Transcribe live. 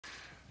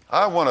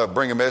I want to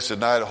bring a message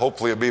tonight.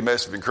 Hopefully it'll be a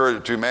message of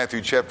encouragement to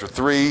Matthew chapter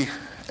 3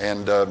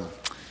 and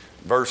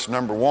verse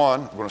number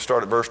 1. We're going to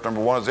start at verse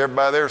number 1. Is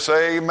everybody there?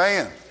 Say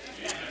amen.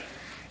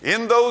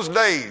 In those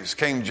days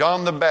came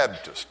John the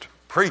Baptist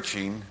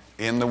preaching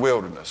in the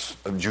wilderness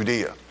of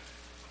Judea.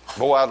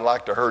 Boy, I'd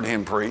like to heard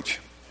him preach.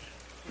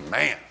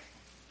 Man,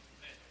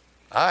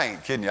 I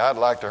ain't kidding you. I'd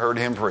like to heard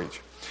him preach.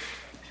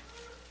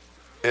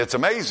 It's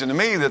amazing to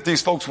me that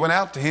these folks went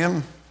out to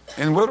him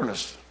in the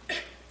wilderness.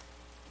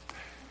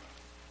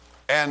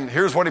 And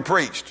here's what he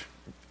preached.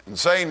 And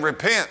saying,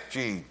 repent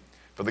ye,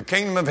 for the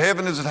kingdom of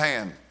heaven is at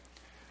hand.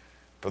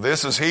 For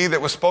this is he that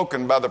was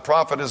spoken by the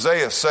prophet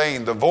Isaiah,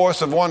 saying, the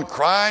voice of one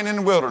crying in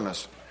the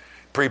wilderness,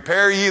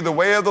 prepare ye the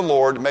way of the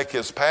Lord, make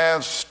his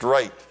paths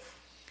straight.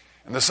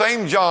 And the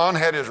same John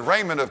had his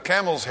raiment of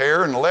camel's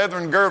hair and a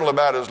leathern girdle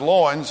about his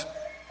loins,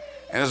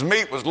 and his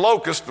meat was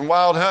locust and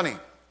wild honey.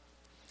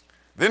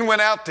 Then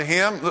went out to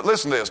him,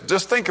 listen to this,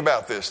 just think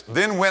about this.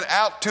 Then went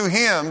out to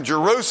him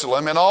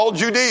Jerusalem and all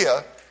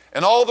Judea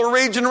and all the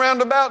region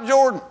round about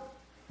Jordan.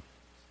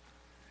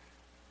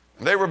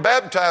 And they were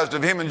baptized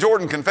of him in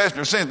Jordan, confessing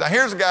their sins. Now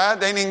here's a guy,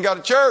 they ain't even got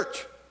a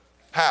church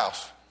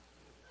house.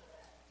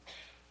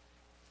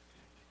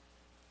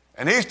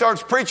 And he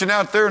starts preaching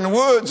out there in the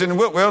woods, in the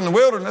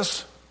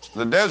wilderness.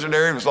 The desert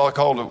area was all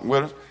called the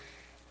wilderness.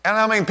 And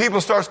I mean,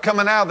 people starts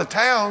coming out of the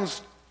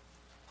towns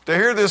to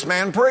hear this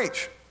man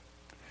preach.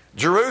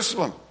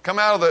 Jerusalem, come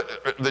out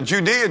of the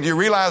Judea. Do you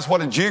realize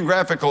what a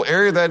geographical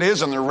area that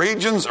is in the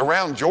regions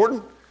around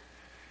Jordan?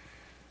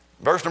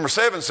 Verse number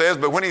 7 says,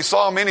 but when he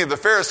saw many of the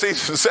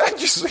Pharisees and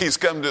Sadducees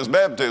come to his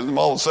baptism,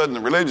 all of a sudden the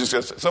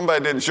religious,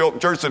 somebody didn't show up. The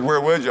church said, where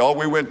was you all?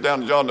 We went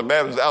down to John the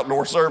Baptist's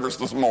outdoor service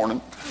this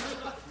morning.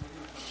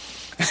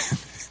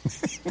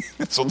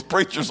 So the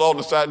preachers all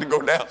decided to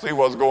go down and see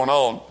what's going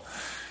on.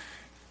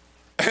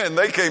 And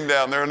they came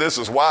down there, and this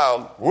is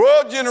wild.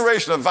 Woe,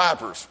 generation of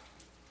vipers.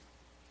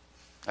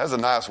 That's a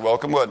nice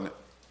welcome, wasn't it?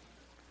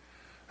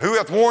 Who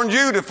hath warned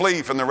you to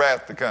flee from the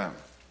wrath to come?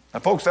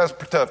 Now, folks, that's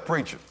tough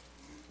preaching.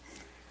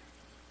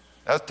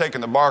 That's taking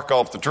the bark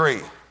off the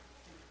tree.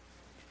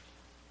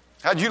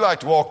 How'd you like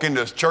to walk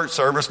into a church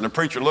service and the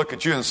preacher look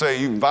at you and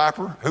say, you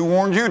viper, who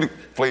warned you to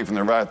flee from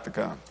the wrath to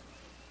come?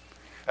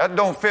 That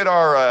don't fit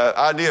our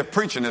idea of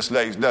preaching these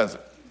days, does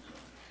it?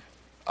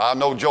 I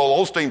know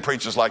Joel Osteen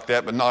preaches like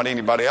that, but not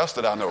anybody else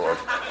that I know of.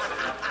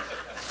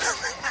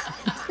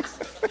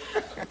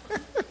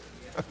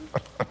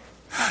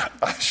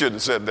 I shouldn't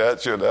have said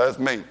that, should I? That's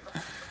me.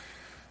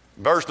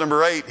 Verse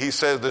number 8, he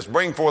says this,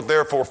 bring forth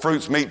therefore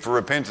fruits meet for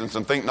repentance,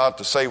 and think not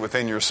to say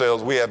within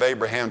yourselves, we have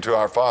Abraham to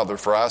our father,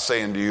 for I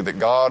say unto you that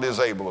God is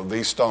able of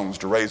these stones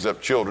to raise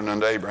up children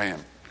unto Abraham.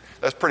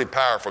 That's pretty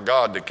powerful,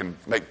 God that can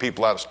make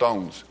people out of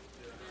stones.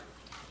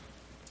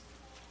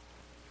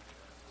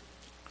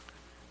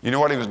 You know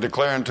what he was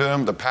declaring to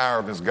him? The power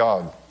of his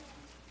God.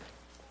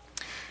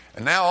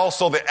 And now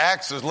also the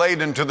axe is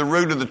laid into the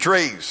root of the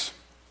trees.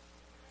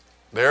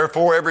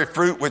 Therefore every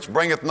tree which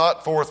bringeth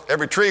not forth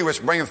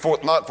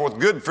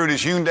good fruit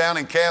is hewn down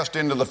and cast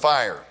into the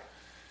fire.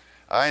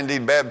 I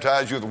indeed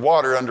baptize you with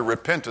water unto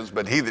repentance,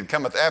 but he that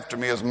cometh after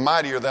me is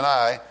mightier than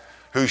I,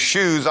 whose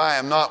shoes I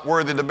am not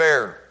worthy to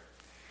bear.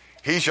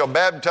 He shall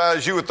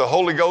baptize you with the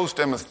Holy Ghost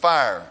and with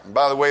fire. And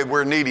by the way,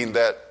 we're needing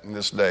that in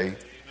this day.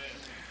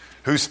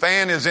 Whose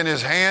fan is in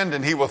his hand,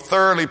 and he will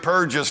thoroughly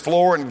purge his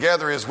floor and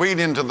gather his wheat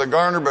into the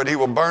garner, but he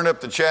will burn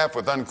up the chaff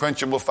with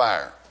unquenchable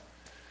fire.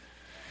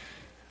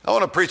 I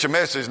want to preach a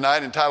message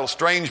tonight entitled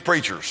Strange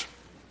Preachers.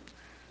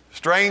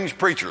 Strange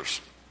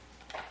Preachers.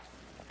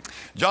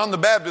 John the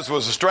Baptist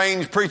was a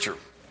strange preacher.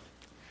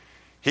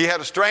 He had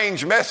a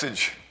strange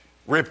message.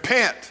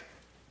 Repent,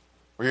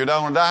 or you're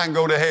going to die and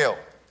go to hell.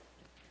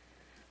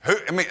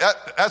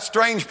 That's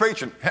strange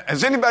preaching.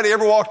 Has anybody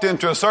ever walked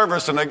into a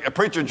service and a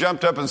preacher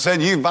jumped up and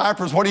said, you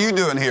vipers, what are you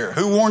doing here?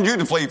 Who warned you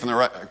to flee from the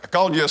wrath? I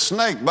called you a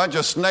snake. A bunch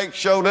of snakes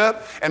showed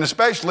up, and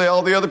especially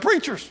all the other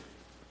preachers.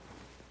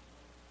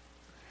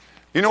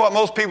 You know what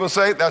most people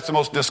say? That's the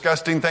most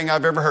disgusting thing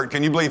I've ever heard.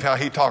 Can you believe how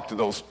he talked to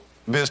those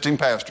visiting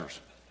pastors?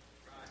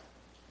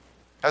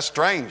 That's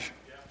strange.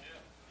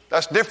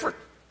 That's different.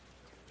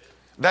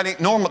 That ain't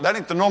normal. That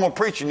ain't the normal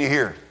preaching you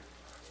hear.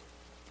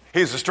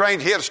 He had a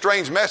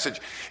strange message.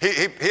 He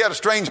had a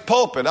strange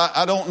pulpit.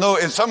 I don't know.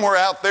 It's somewhere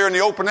out there in the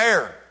open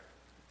air.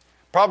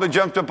 Probably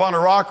jumped up on a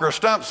rock or a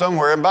stump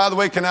somewhere. And by the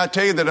way, can I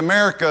tell you that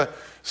America's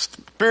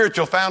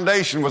spiritual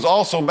foundation was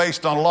also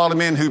based on a lot of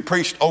men who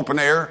preached open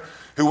air,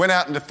 who went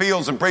out into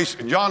fields and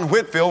preached. John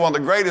Whitfield, one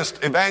of the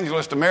greatest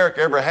evangelists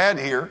America ever had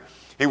here.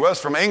 He was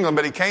from England,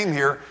 but he came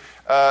here.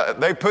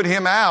 They put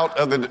him out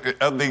of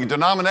the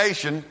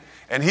denomination,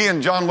 and he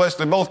and John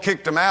Wesley both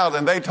kicked him out,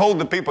 and they told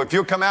the people, if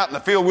you'll come out in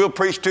the field, we'll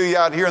preach to you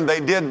out here, and they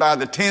did by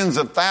the tens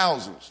of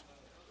thousands.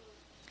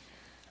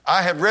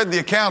 I have read the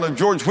account of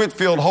George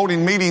Whitfield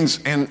holding meetings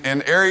in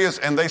areas,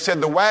 and they said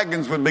the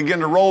wagons would begin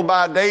to roll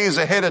by days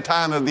ahead of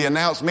time of the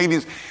announced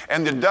meetings,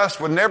 and the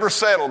dust would never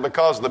settle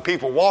because of the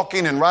people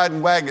walking and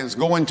riding wagons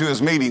going to his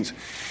meetings.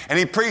 And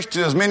he preached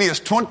to as many as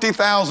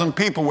 20,000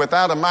 people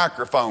without a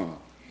microphone.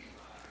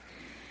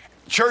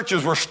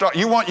 churches were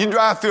you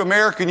drive through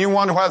America and you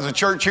wonder why there's a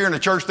church here and a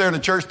church there and a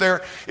church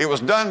there. It was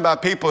done by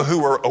people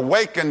who were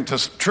awakened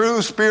to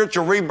true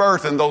spiritual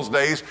rebirth in those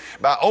days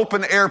by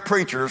open air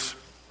preachers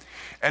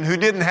and who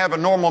didn't have a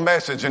normal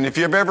message. And if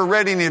you've ever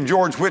read any of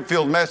George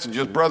Whitfield's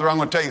messages, brother, I'm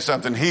going to tell you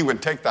something. He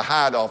would take the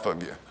hide off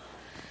of you.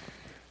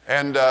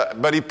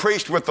 But he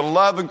preached with the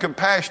love and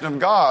compassion of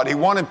God. He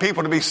wanted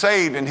people to be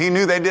saved, and he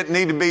knew they didn't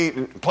need to be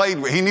played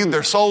with. He knew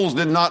their souls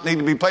did not need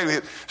to be played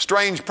with.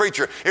 Strange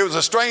preacher. It was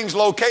a strange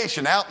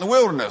location out in the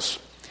wilderness.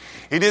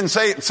 He didn't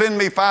say, send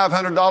me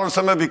 $500.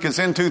 Some of you can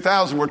send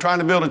 $2,000. We're trying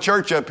to build a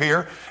church up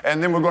here,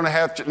 and then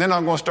then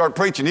I'm going to start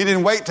preaching. He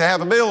didn't wait to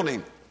have a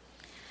building.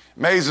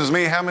 Amazes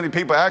me how many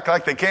people act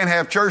like they can't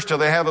have church till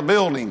they have a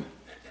building.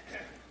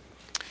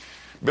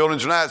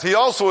 Buildings are nice. He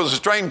also was a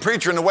strange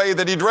preacher in the way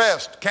that he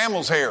dressed.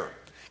 Camel's hair.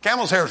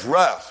 Camel's hair is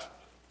rough.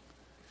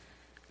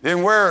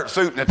 Didn't wear a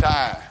suit and a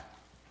tie.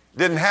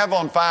 Didn't have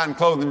on fine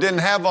clothing. Didn't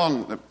have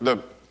on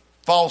the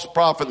false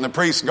prophet and the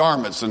priest's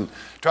garments and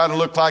try to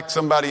look like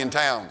somebody in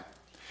town.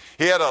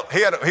 He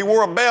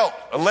wore a belt,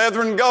 a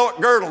leathern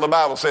girdle, the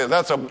Bible says.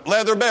 That's a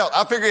leather belt.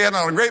 I figure he had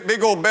on a great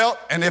big old belt,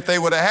 and if they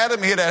would have had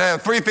him, he'd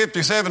have had a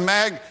 .357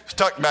 mag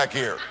stuck back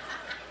here.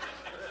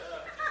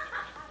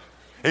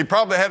 He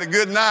probably had a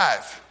good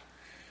knife.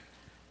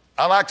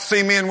 I like to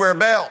see men wear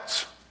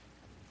belts.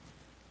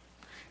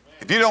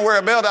 If you don't wear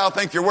a belt, I'll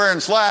think you're wearing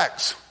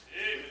slacks.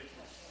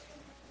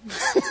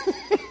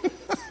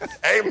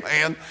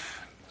 Amen.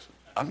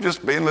 I'm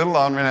just being a little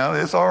ornery now.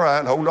 It's all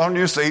right. Hold on to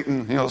your seat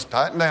and,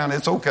 tighten down.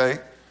 It's okay.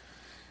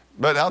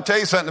 But I'll tell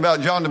you something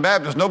about John the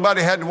Baptist.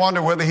 Nobody had to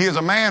wonder whether he is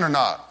a man or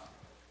not.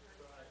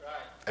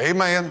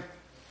 Amen.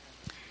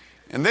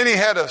 And then he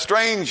had a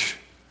strange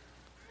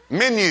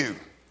menu.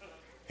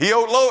 He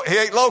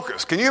ate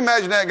locusts. Can you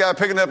imagine that guy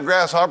picking up a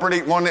grasshopper and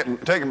eating one,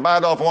 taking a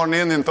bite off one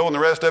end and then throwing the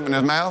rest of it in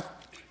his mouth,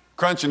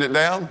 crunching it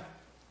down?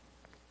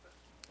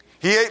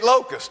 He ate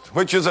locust,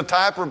 which is a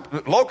type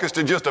of locust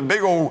is just a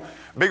big old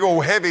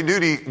heavy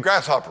duty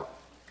grasshopper.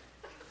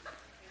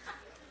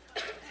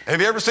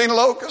 Have you ever seen a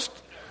locust?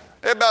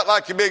 They're about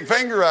like your big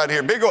finger right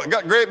here.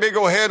 Got great big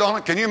old head on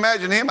it. Can you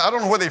imagine him? I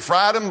don't know whether he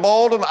fried him,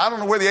 boiled him. I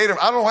don't know whether he ate him.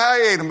 I don't know how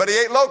he ate him, but he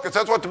ate locusts.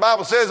 That's what the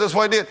Bible says. That's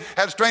what he did.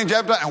 Had a strange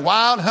appetite and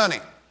wild honey.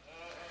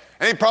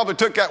 And he probably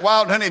took that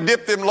wild honey,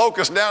 dipped them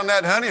locusts down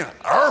that honey, and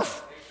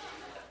earth.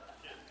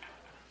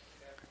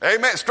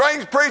 Amen.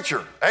 Strange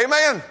preacher.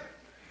 Amen.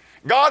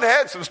 God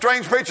had some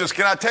strange preachers.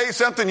 Can I tell you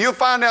something? You'll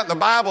find out in the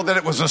Bible that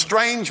it was the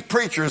strange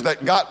preachers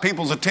that got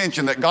people's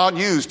attention, that God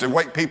used to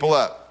wake people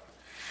up.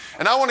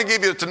 And I want to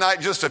give you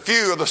tonight just a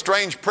few of the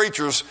strange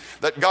preachers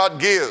that God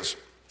gives.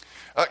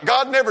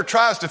 God never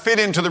tries to fit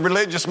into the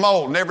religious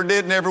mold. Never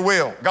did, never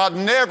will. God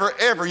never,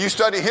 ever, you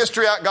study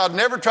history out, God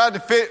never tried to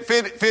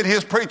fit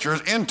his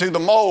preachers into the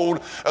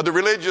mold of the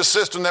religious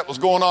system that was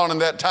going on in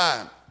that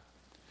time.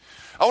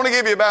 I want to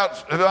give you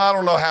about, I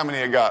don't know how many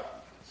I got.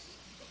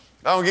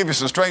 I want to give you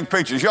some strange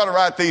preachers. You ought to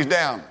write these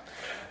down.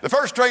 The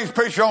first strange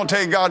preacher I want to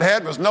tell you God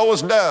had was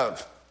Noah's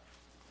dove.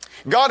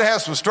 God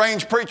has some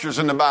strange preachers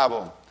in the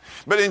Bible.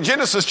 But in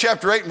Genesis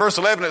chapter 8 verse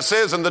 11 it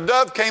says, and the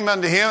dove came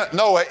unto him,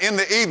 Noah, in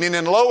the evening,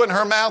 and lo, in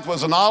her mouth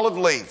was an olive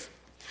leaf,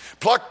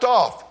 plucked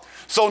off.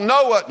 So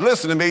Noah,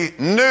 listen to me,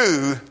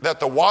 knew that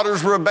the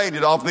waters were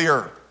abated off the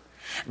earth.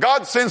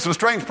 God sends some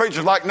strange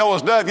preachers like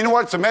Noah's dove. You know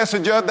what it's a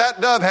message of?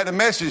 That dove had a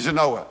message to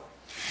Noah.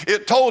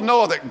 It told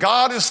Noah that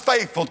God is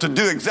faithful to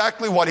do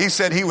exactly what he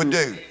said he would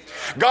do.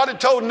 God had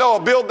told Noah,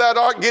 build that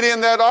ark, get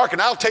in that ark,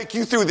 and I'll take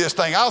you through this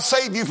thing. I'll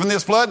save you from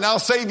this flood, and I'll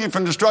save you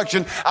from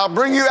destruction. I'll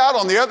bring you out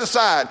on the other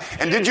side.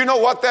 And did you know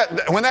what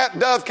when that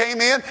dove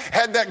came in,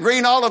 had that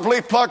green olive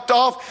leaf plucked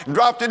off,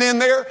 dropped it in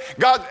there?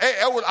 God,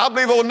 I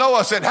believe old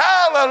Noah said,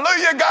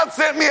 hallelujah, God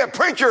sent me a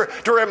preacher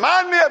to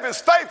remind me of his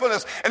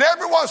faithfulness. And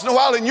every once in a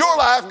while in your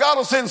life, God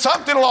will send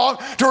something along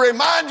to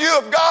remind you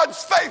of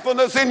God's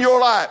faithfulness in your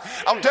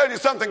life. I'm telling you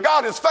something,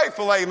 God is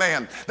faithful,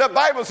 amen. The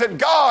Bible said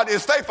God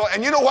is faithful.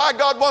 And you know why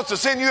God wants to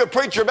send you a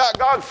preacher about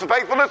God's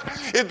faithfulness?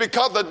 It's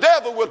because the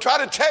devil will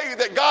try to tell you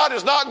that God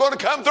is not going to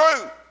come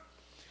through.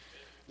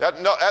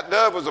 That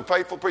dove was a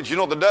faithful preacher. You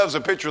know, the dove's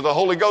a picture of the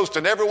Holy Ghost,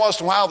 and every once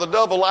in a while the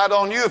dove will light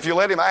on you if you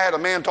let him. I had a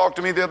man talk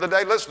to me the other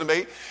day. Listen to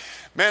me.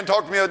 Man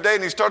talked to me the other day,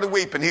 and he started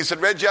weeping. He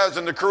said, Reggie, I was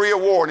in the Korea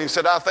War, and he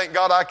said, I thank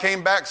God I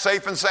came back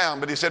safe and sound.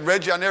 But he said,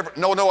 Reggie,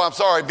 I'm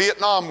sorry,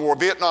 Vietnam War.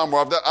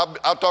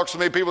 I've talked to so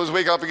many people this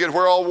week, I forget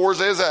where all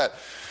wars is at.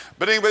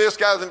 But anyway, this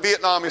guy's in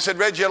Vietnam. He said,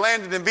 Reggie, I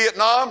landed in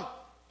Vietnam.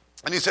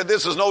 And he said,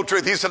 this is no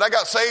truth. He said, I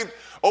got saved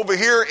over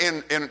here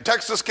in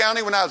Texas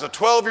County when I was a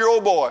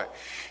 12-year-old boy.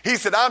 He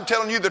said, I'm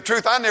telling you the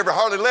truth. I never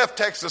hardly left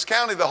Texas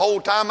County the whole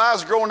time I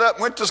was growing up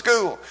and went to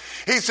school.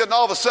 He said, and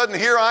all of a sudden,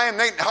 here I am,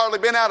 ain't hardly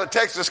been out of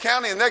Texas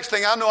County. And the next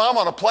thing I know, I'm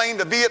on a plane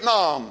to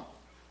Vietnam.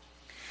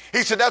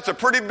 He said, that's a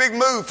pretty big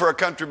move for a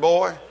country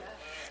boy.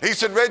 He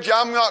said, Reggie,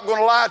 I'm not going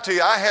to lie to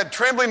you. I had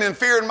trembling and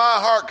fear in my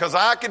heart because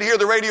I could hear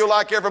the radio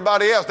like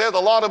everybody else. There's a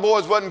lot of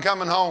boys wasn't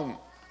coming home.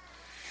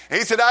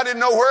 He said, I didn't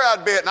know where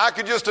I'd be, and I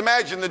could just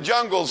imagine the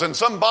jungles and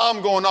some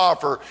bomb going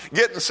off or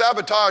getting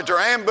sabotaged or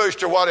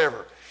ambushed or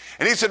whatever.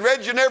 And he said,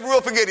 Reggie, you never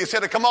will forget. He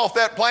said, I come off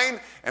that plane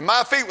and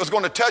my feet was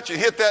going to touch and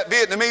hit that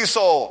Vietnamese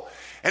soil.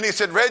 And he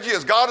said, Reggie,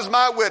 as God is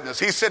my witness,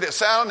 he said it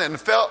sounded and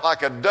felt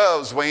like a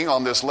dove's wing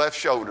on this left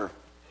shoulder.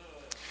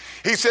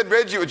 He said,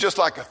 Reggie, it was just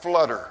like a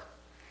flutter.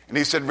 And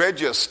he said,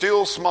 Reggie, a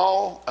still,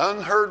 small,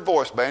 unheard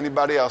voice by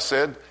anybody else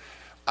said,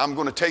 I'm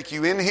going to take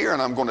you in here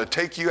and I'm going to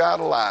take you out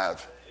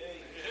alive.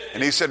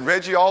 And he said,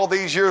 Reggie, all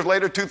these years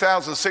later,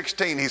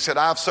 2016, he said,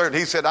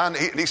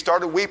 he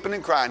started weeping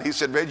and crying. He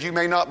said, Reggie, you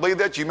may not believe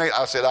that.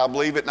 I said, I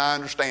believe it and I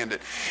understand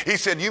it. He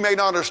said, you may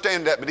not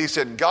understand that, but he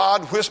said,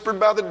 God whispered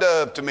by the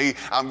dove to me,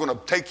 I'm going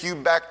to take you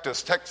back to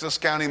Texas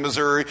County,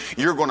 Missouri.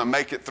 You're going to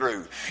make it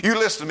through. You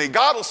listen to me.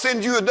 God will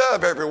send you a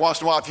dove every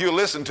once in a while if you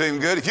listen to him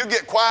good. If you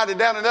get quieted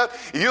down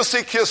enough, you'll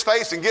seek his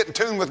face and get in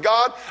tune with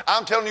God.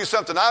 I'm telling you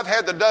something. I've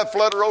had the dove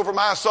flutter over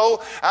my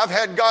soul.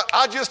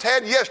 I just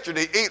had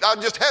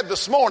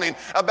this morning,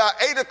 about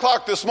 8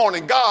 o'clock this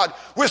morning, God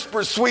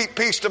whispered sweet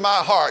peace to my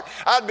heart.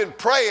 I'd been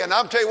praying.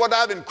 I'm telling you what,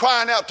 I've been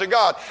crying out to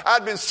God.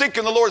 I'd been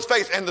seeking the Lord's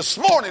face. And this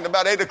morning,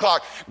 about 8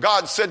 o'clock,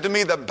 God said to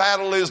me, the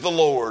battle is the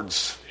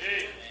Lord's.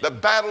 The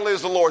battle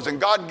is the Lord's. And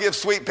God gives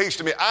sweet peace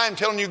to me. I'm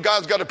telling you,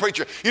 God's got a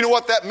preacher. You know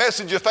what that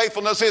message of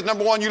faithfulness is?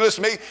 Number one, you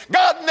listen to me.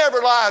 God never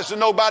lies to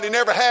nobody,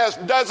 never has,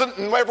 doesn't,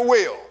 and never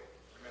will.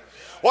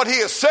 What he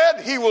has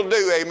said, he will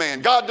do.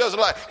 Amen. God doesn't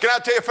lie. Can I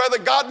tell you further?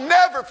 God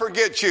never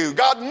forgets you.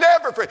 God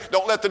never forgets.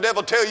 Don't let the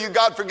devil tell you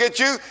God forgets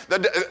you,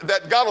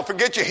 that God will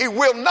forget you. He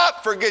will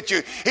not forget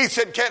you. He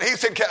said,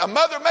 a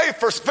mother may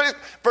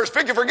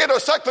forget her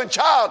suckling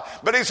child,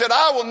 but he said,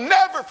 I will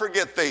never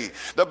forget thee.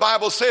 The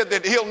Bible said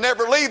that he'll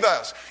never leave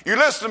us. You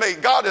listen to me.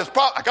 God has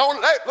promised.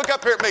 Hey, look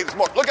up here at me this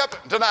morning. Look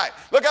up tonight.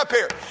 Look up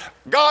here.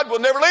 God will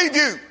never leave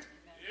you.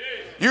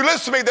 You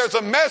listen to me, there's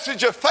a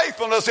message of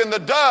faithfulness in the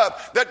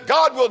dove that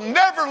God will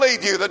never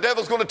leave you. The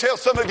devil's going to tell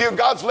some of you,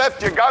 God's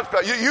left you,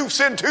 you've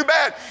sinned too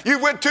bad, you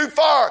went too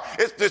far,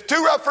 it's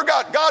too rough for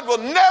God. God will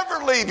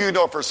never leave you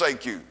nor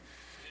forsake you.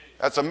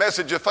 That's a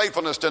message of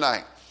faithfulness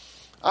tonight.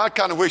 I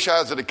kind of wish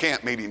I was at a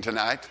camp meeting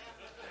tonight.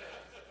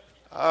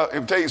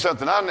 I'll tell you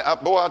something.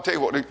 I'll tell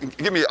you what.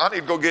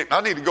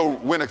 I need to go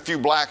win a few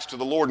blacks to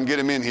the Lord and get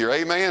him in here.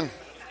 Amen.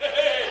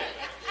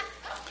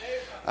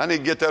 I need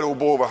to get that old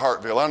boy over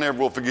Hartville. I never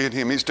will forget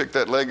him. He stick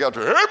that leg out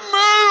there.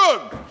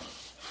 Amen.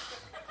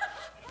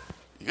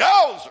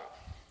 Yowza.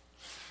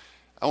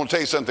 I want to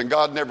tell you something.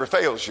 God never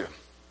fails you.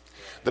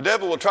 The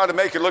devil will try to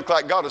make it look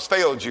like God has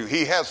failed you.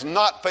 He has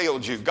not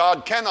failed you.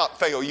 God cannot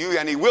fail you,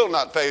 and he will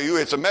not fail you.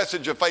 It's a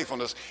message of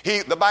faithfulness.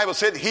 The Bible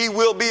said he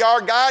will be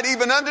our guide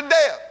even unto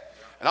death.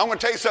 And I'm going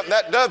to tell you something.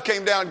 That dove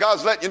came down.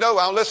 God's letting you know.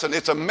 Now listen,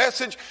 it's a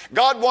message.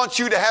 God wants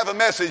you to have a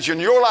message in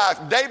your life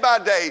day by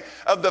day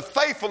of the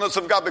faithfulness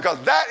of God, because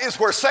that is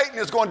where Satan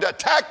is going to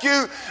attack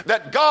you,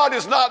 that God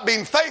is not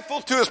being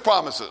faithful to his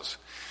promises.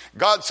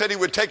 God said he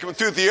would take him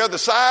through the other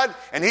side,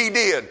 and he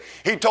did.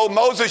 He told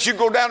Moses, you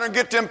go down there and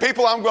get them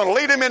people. I'm going to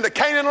lead them into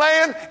Canaan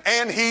land,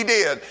 and he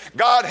did.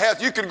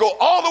 You could go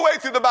all the way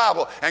through the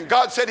Bible, and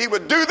God said he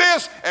would do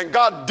this, and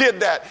God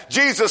did that.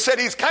 Jesus said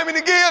he's coming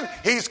again.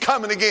 He's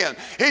coming again.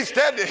 He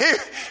said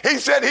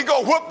he's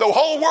going to whoop the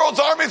whole world's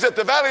armies at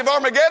the Valley of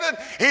Armageddon.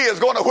 He is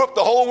going to whoop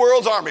the whole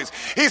world's armies.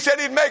 He said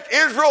he'd make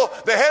Israel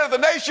the head of the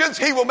nations.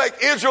 He will make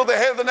Israel the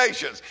head of the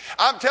nations.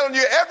 I'm telling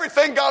you,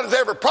 everything God has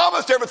ever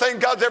promised, everything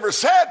God's ever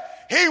said,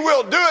 he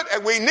will do it,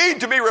 and we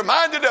need to be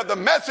reminded of the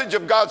message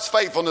of God's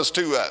faithfulness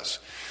to us.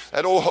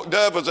 That old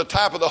dove was a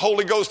type of the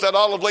Holy Ghost, that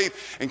olive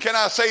leaf. And can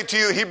I say to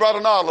you, he brought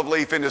an olive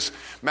leaf in his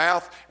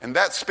mouth, and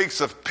that speaks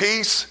of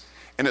peace,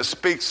 and it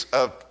speaks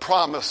of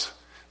promise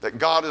that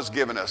God has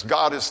given us.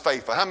 God is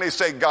faithful. How many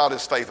say God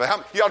is faithful?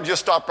 You ought to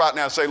just stop right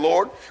now and say,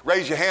 Lord,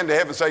 raise your hand to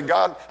heaven and say,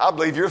 God, I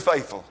believe you're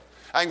faithful.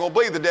 I ain't going to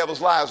believe the devil's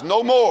lies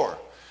no more.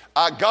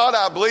 God,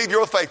 I believe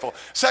you're faithful.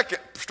 Second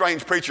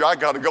strange preacher, I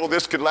got to go.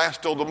 This could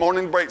last till the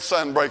morning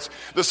sun breaks.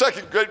 The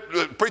second great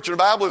preacher in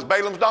the Bible is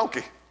Balaam's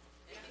donkey.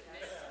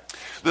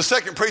 The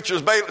second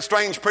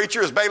strange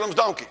preacher is Balaam's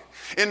donkey.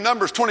 In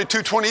Numbers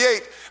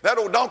 22:28, that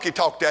old donkey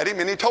talked at him,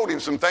 and he told him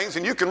some things,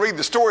 and you can read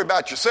the story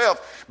about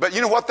yourself. But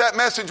you know what that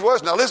message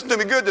was? Now listen to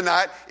me good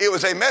tonight. It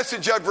was a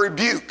message of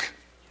rebuke.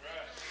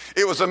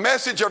 It was a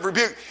message of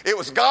rebuke. It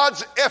was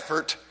God's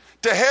effort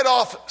to head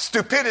off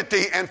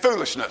stupidity and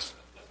foolishness.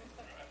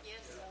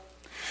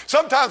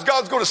 Sometimes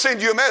God's going to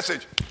send you a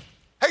message.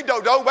 Hey,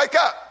 Dodo, wake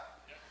up.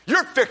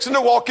 You're fixing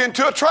to walk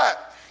into a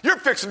trap. You're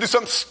fixing to do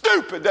something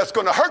stupid that's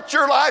going to hurt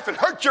your life and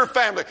hurt your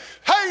family.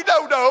 Hey,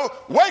 Dodo,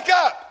 wake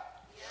up.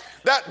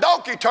 That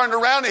donkey turned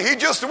around and he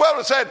just well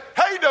and said,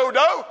 hey,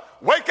 Dodo,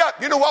 wake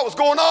up. You know what was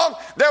going on?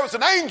 There was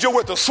an angel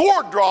with a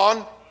sword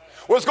drawn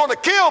was going to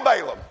kill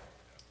Balaam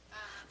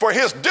for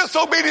his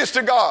disobedience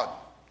to God.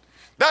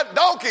 That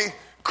donkey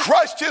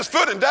crushed his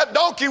foot, and that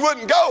donkey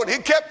wouldn't go, and he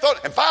kept throwing.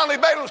 And finally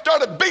Balaam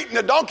started beating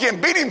the donkey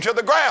and beat him to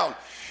the ground.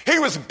 He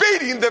was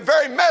beating the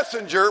very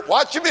messenger.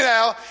 Watch me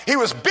now. He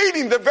was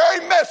beating the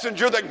very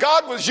messenger that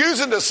God was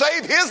using to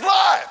save his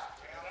life.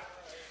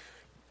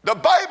 The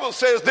Bible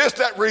says this,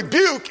 that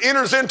rebuke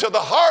enters into the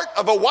heart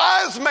of a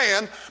wise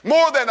man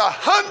more than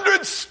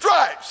 100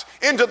 stripes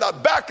into the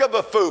back of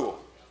a fool.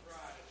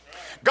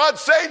 God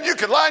saying you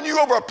could line you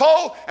over a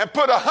pole and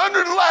put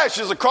 100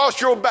 lashes across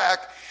your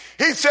back.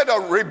 He said a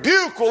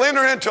rebuke will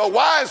enter into a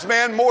wise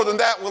man more than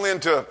that will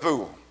into a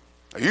fool.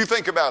 Now you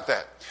think about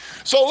that.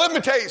 So let me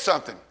tell you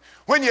something.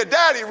 When your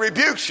daddy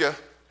rebukes you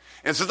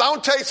and says, I'm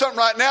going to tell you something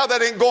right now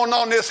that ain't going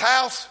on in this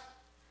house,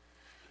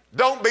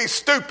 don't be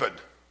stupid.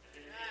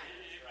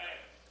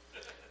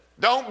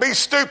 Don't be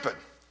stupid.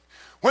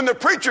 When the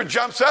preacher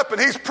jumps up and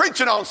he's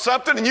preaching on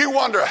something and you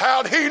wonder,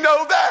 how'd he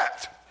know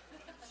that?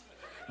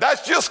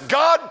 That's just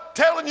God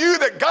telling you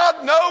that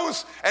God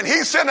knows, and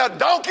he sent a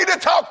donkey to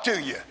talk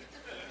to you.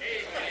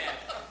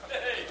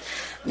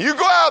 You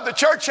go out of the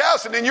church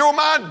house and in your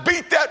mind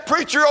beat that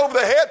preacher over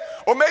the head,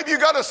 or maybe you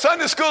got a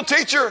Sunday school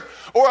teacher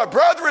or a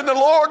brother in the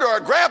Lord or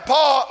a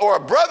grandpa or a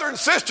brother and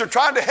sister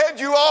trying to head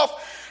you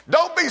off.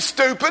 Don't be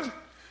stupid.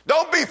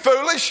 Don't be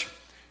foolish.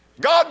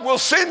 God will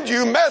send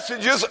you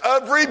messages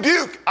of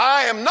rebuke.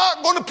 I am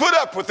not going to put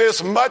up with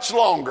this much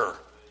longer.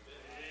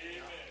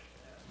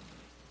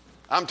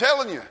 I'm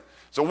telling you,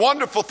 it's a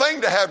wonderful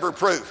thing to have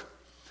reproof.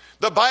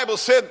 The Bible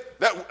said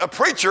that a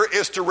preacher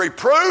is to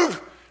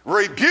reprove,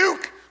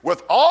 rebuke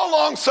with all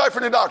long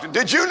suffering and doctrine.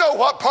 Did you know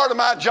what part of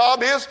my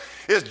job is?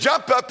 Is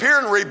jump up here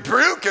and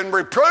rebuke and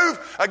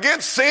reprove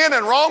against sin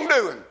and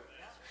wrongdoing.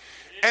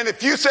 And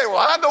if you say, well,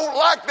 I don't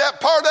like that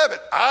part of it,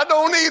 I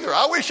don't either.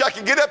 I wish I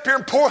could get up here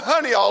and pour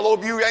honey all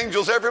over you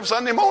angels every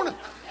Sunday morning.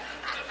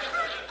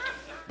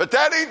 But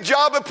that ain't the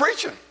job of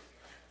preaching.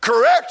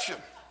 Correction,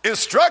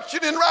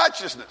 instruction in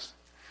righteousness.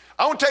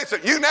 I want to tell you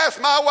something. You can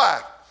ask my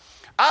wife.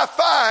 I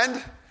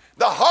find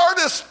the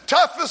hardest,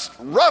 toughest,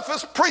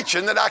 roughest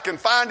preaching that I can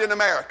find in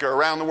America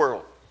around the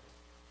world.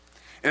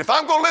 And if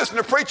I'm going to listen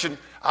to preaching,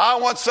 I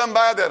want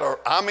somebody that'll,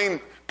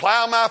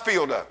 plow my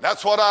field up.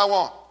 That's what I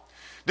want.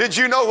 Did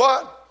you know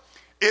what?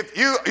 If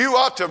you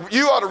ought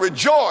to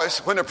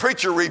rejoice when a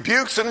preacher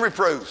rebukes and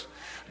reproves.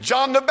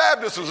 John the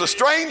Baptist was a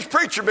strange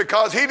preacher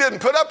because he didn't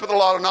put up with a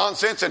lot of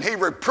nonsense, and he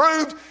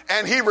reproved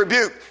and he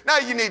rebuked. Now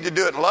you need to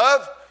do it in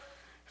love.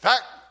 In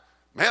fact,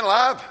 man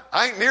alive,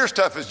 I ain't near as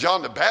tough as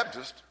John the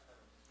Baptist.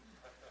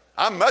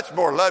 I'm much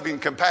more loving,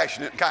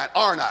 compassionate kind,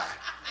 aren't I?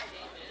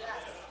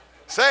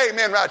 Say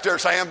amen right there,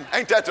 Sam.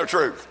 Ain't that the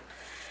truth?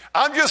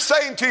 I'm just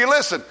saying to you,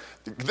 listen,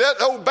 that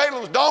old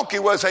Balaam's donkey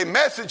was a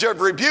message of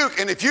rebuke.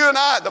 And if you and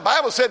I, the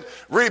Bible said,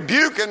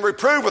 rebuke and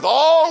reprove with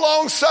all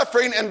long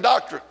suffering and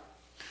doctrine.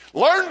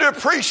 Learn to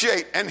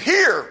appreciate and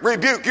hear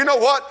rebuke. You know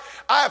what?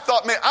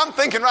 I'm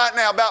thinking right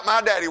now about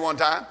my daddy one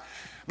time.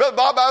 Brother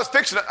Bob, I was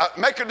fixing to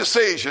make a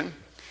decision.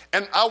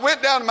 And I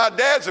went down to my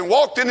dad's and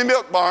walked in the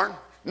milk barn.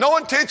 No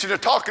intention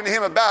of talking to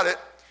him about it.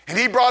 And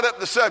he brought up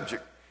the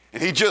subject.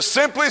 And he just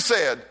simply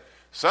said,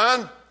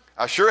 son,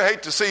 I sure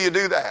hate to see you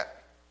do that.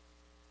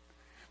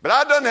 But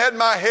I done had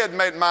my head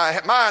made my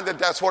mind that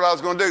that's what I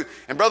was going to do.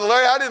 And Brother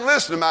Larry, I didn't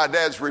listen to my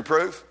dad's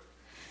reproof.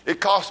 It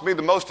cost me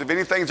the most of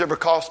anything's ever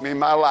cost me in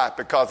my life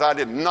because I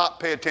did not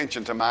pay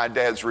attention to my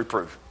dad's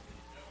reproof.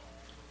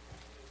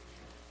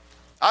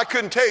 I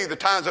couldn't tell you the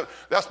times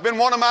that's been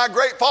one of my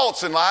great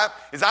faults in life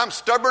is I'm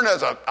stubborn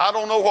as I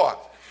don't know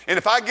what. And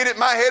if I get it in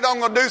my head I'm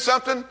going to do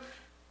something,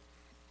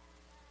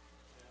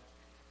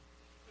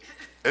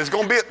 there's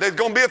going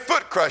to be a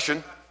foot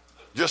crushing,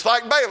 just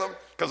like Balaam,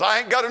 because I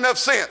ain't got enough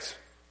sense.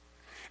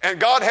 And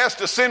God has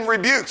to send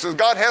rebukes and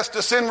God has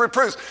to send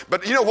reproofs.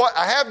 But you know what?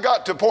 I have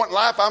got to a point in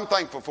life I'm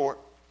thankful for it.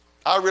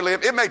 I really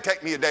have. It may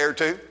take me a day or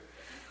two.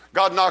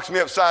 God knocks me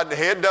upside the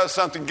head, does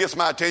something, gets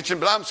my attention.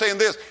 But I'm saying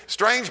this,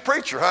 strange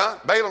preacher, huh?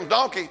 Balaam's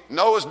donkey,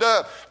 Noah's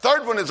dove.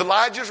 Third one is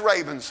Elijah's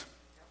ravens.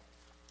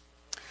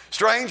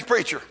 Strange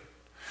preacher.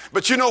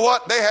 But you know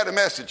what? They had a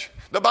message.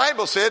 The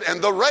Bible said,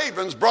 and the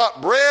ravens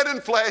brought bread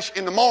and flesh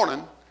in the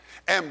morning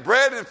and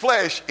bread and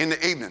flesh in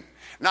the evening.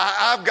 Now,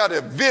 I've got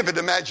a vivid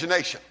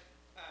imagination.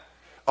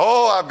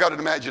 Oh, I've got an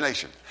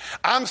imagination.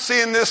 I'm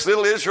seeing this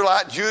little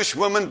Israelite Jewish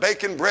woman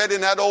baking bread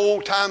in that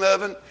old-time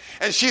oven,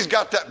 and she's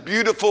got that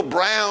beautiful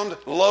browned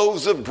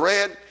loaves of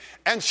bread,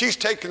 and she's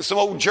taking some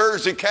old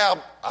Jersey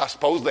cow, I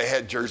suppose they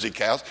had Jersey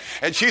cows,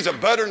 and she's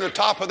buttering the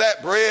top of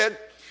that bread,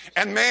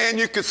 and man,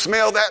 you could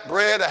smell that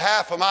bread a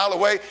half a mile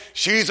away.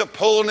 She's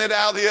pulling it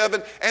out of the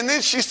oven, and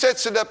then she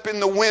sets it up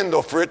in the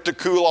window for it to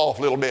cool off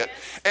a little bit,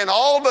 and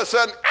all of a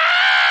sudden,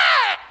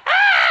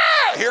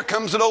 here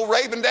comes an old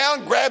raven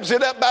down, grabs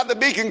it up by the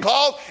beacon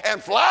claws,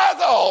 and flies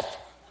off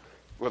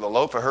with a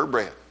loaf of her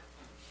bread.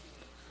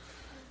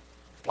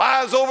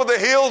 Flies over the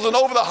hills and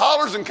over the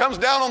hollers and comes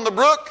down on the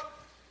brook.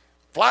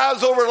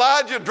 Flies over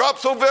Elijah,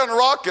 drops over on a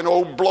rock, and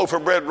old loaf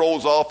of bread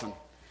rolls off. And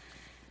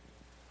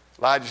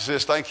Elijah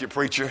says, thank you,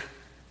 preacher.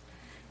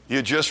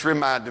 You just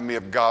reminded me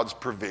of God's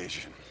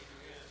provision.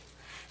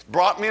 It's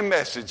brought me a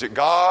message that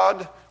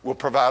God will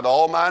provide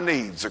all my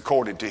needs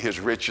according to his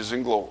riches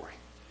and glory.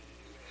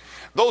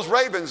 Those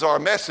ravens are a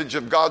message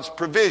of God's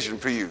provision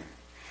for you.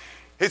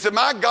 He said,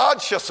 my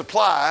God shall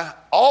supply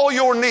all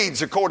your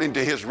needs according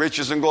to his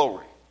riches and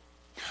glory.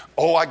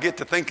 Oh, I get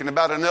to thinking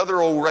about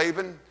another old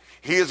raven.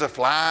 He is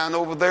flying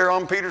over there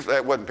on Peter's,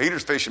 that wasn't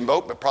Peter's fishing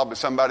boat, but probably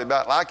somebody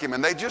about like him.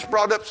 And they just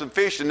brought up some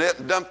fish and net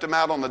and dumped them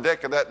out on the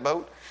deck of that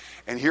boat.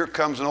 and here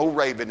comes an old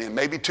raven in,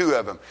 maybe two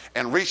of them,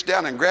 and reach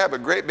down and grab a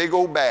great big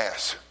old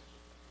bass.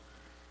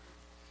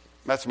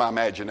 That's my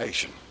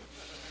imagination.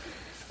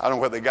 I don't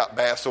know whether they got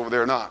bass over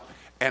there or not.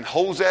 And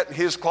holds that in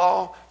his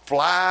claw,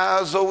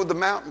 flies over the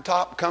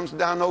mountaintop, comes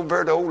down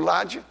over to old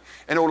Elijah,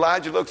 and old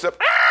Elijah looks up,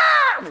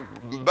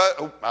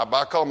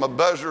 I call him a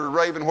buzzer, a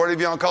raven, whatever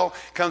you want to call it,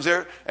 comes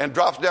there and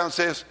drops down and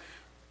says,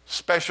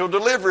 special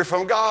delivery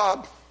from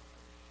God.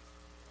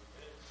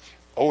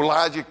 Old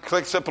Elijah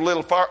clicks up a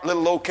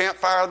little old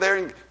campfire there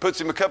and puts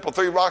him a couple,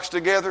 3 rocks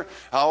together.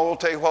 I'll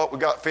tell you what, we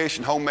got fish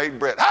and homemade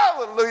bread.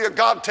 Hallelujah,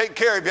 God take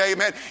care of you,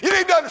 amen. You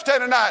need to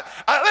understand tonight,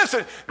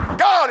 listen,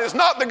 God is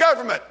not the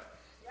government.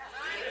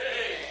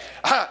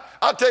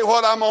 I'll tell you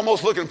what, I'm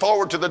almost looking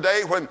forward to the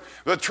day when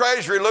the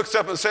Treasury looks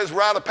up and says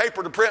we're out of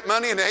paper to print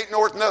money and it ain't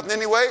worth nothing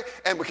anyway,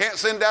 and we can't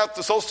send out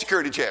the Social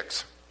Security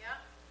checks. Yeah.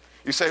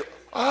 You say,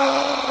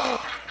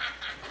 oh.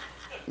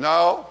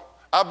 No.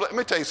 Let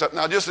me tell you something.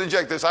 Now, just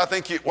inject this. I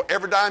think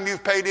every dime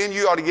you've paid in,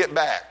 you ought to get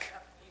back.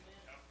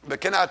 But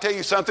can I tell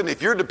you something?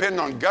 If you're depending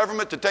on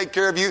government to take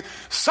care of you,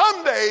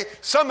 someday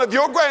some of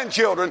your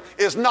grandchildren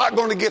is not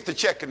going to get the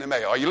check in the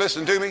mail. Are you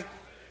listening to me?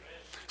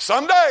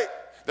 Someday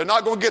they're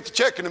not going to get the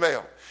check in the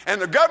mail. And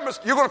the government,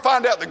 you're going to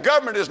find out the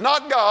government is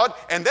not God,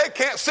 and they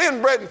can't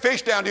send bread and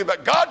fish down to you,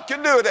 but God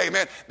can do it,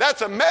 amen.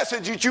 That's a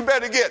message that you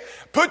better get.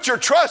 Put your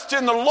trust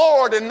in the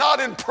Lord and not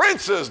in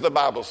princes, the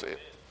Bible says.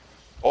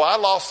 Oh, I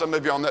lost some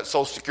of you on that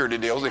Social Security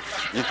deal.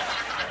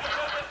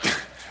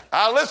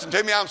 Listen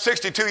to me, I'm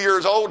 62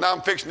 years old and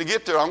I'm fixing to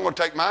get there. I'm going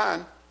to take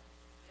mine.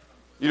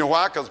 You know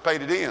why? Because I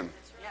paid it in.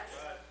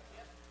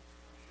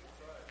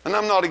 And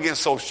I'm not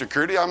against Social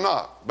Security, I'm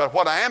not. But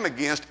what I am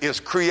against is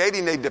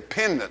creating a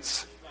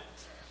dependence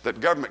that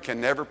government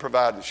can never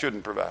provide and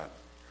shouldn't provide.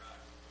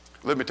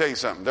 Let me tell you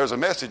something. There's a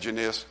message in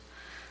this.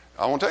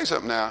 I want to tell you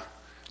something now.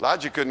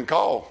 Elijah couldn't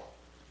call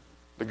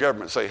the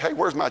government and say, hey,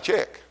 where's my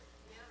check?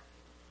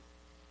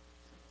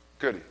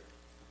 Could he?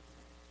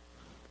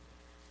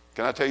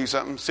 Can I tell you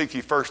something? Seek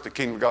ye first the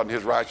kingdom of God and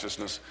his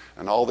righteousness,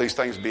 and all these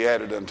things be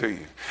added unto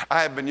you.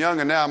 I have been young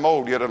and now I'm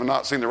old, yet have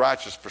not seen the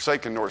righteous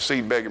forsaken nor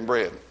seed begging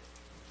bread.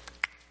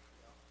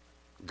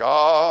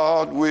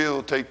 God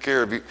will take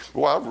care of you.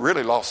 Well, I've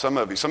really lost some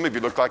of you. Some of you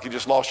look like you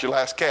just lost your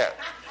last cat.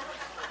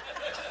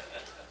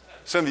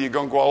 Some of you are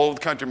going to go all over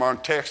the country tomorrow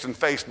and text and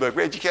Facebook.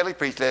 Reggie Kelly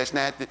preached last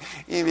night.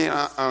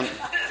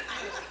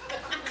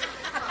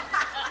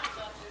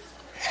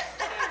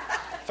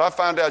 If I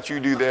find out you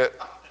do that,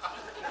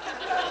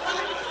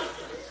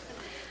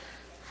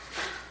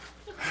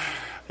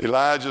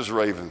 Elijah's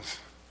ravens.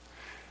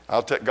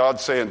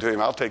 God's saying to him,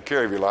 I'll take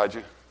care of you,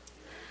 Elijah.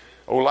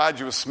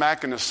 Elijah was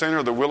smack in the center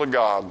of the will of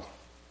God.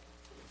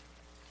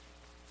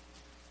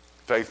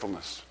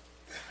 Faithfulness.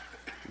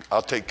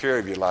 I'll take care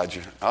of you,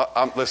 Elijah.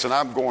 Listen,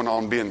 I'm going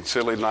on being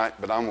silly tonight,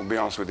 but I'm going to be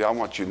honest with you. I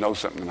want you to know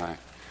something tonight.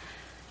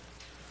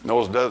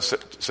 Noah's dove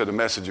said a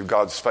message of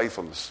God's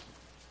faithfulness.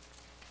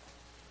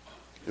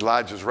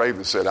 Elijah's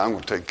raven said, I'm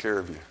going to take care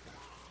of you.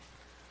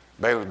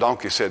 Balaam's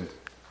donkey said,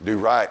 do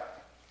right,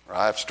 or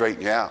I have to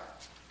straighten you out.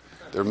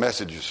 They're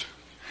messages.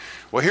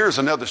 Well, here's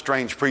another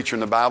strange preacher in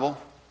the Bible.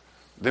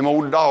 Them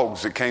old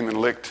dogs that came and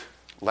licked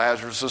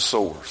Lazarus'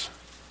 sores.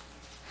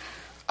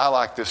 I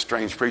like this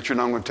strange preacher,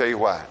 and I'm going to tell you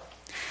why.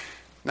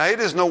 Now, it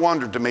is no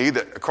wonder to me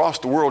that across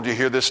the world you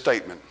hear this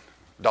statement,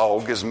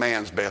 dog is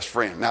man's best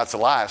friend. Now, it's a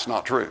lie. It's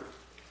not true.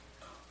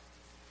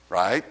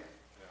 Right?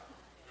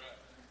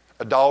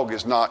 A dog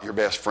is not your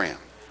best friend.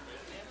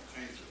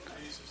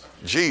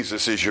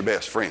 Jesus is your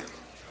best friend.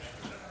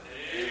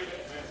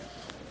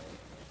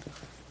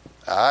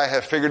 I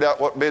have figured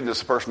out what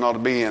business a person ought to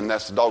be in.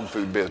 That's the dog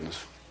food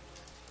business.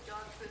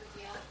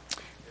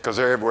 Because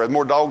they're everywhere. There's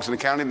more dogs in the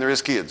county than there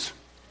is kids.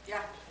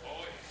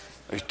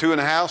 There's 2 in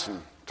the house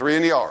and 3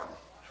 in the yard.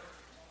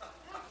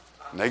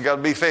 And they got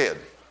to be fed.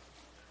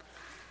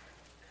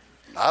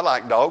 I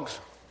like dogs.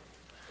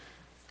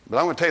 But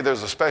I'm going to tell you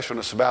there's a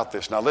specialness about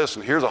this. Now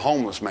listen, here's a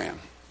homeless man.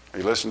 Are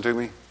you listening to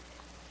me?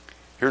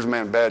 Here's a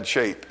man in bad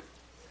shape.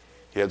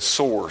 He had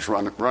sores,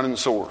 running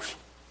sores.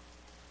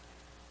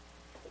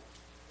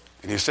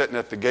 And he's sitting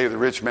at the gate of the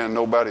rich man,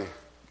 nobody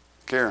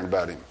caring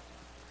about him.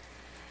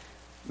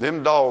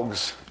 Them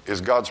dogs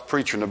is God's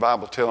preacher in the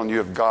Bible telling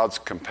you of God's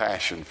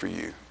compassion for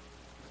you.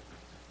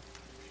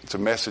 It's a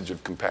message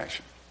of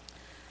compassion.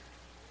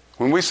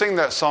 When we sing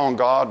that song,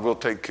 God will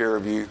take care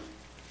of you,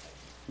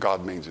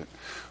 God means it.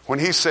 When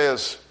he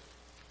says,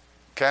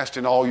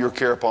 casting all your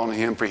care upon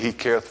him, for he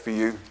careth for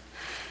you.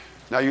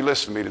 Now you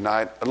listen to me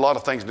tonight. A lot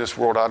of things in this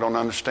world I don't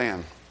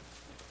understand.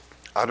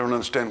 I don't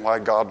understand why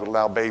God would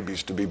allow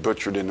babies to be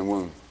butchered in the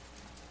womb.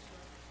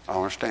 I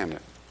don't understand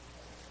it.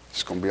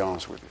 Just going to be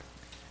honest with you.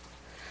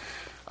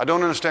 I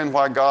don't understand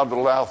why God would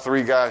allow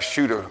 3 guys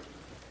shoot a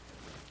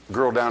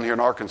girl down here in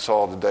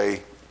Arkansas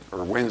today,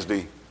 or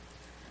Wednesday,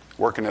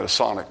 working at a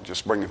Sonic,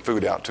 just bringing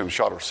food out to him,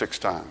 shot her 6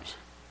 times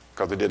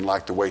because they didn't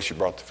like the way she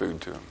brought the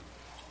food to him.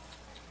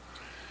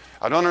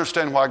 I don't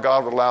understand why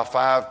God would allow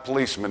 5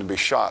 policemen to be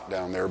shot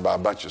down there by a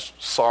bunch of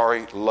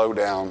sorry,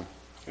 low-down,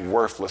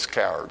 worthless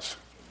cowards.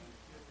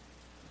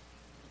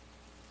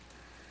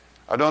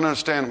 I don't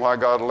understand why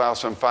God allowed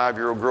some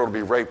 5-year-old girl to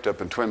be raped up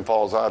in Twin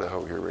Falls,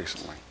 Idaho here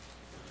recently.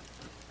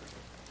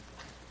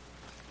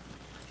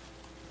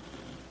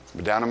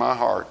 But down in my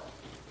heart,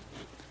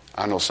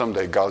 I know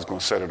someday God's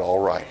going to set it all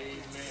right. Amen.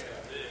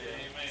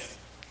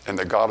 And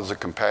that God is a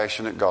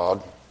compassionate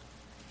God.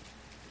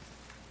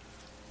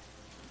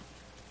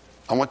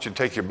 I want you to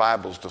take your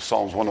Bibles to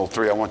Psalms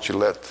 103. I want you to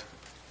let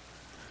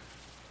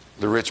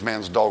the rich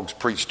man's dogs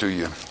preach to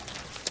you.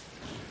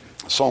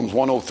 Psalms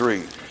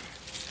 103.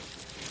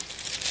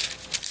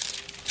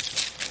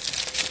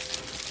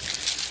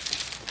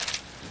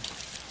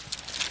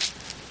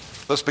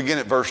 Let's begin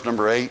at verse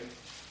number 8.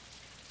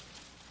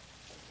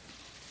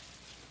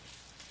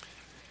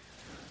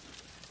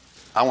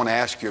 I want to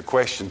ask you a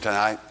question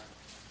tonight.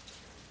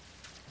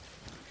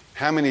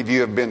 How many of you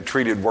have been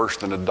treated worse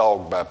than a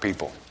dog by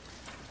people?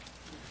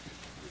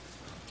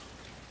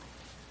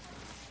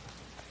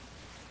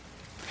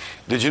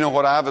 Did you know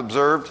what I've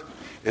observed?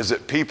 Is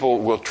that people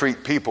will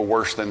treat people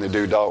worse than they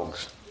do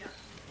dogs.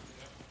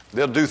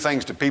 They'll do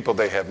things to people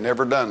they have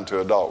never done to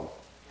a dog.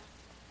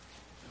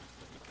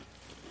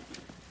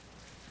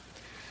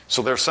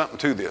 So there's something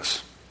to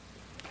this.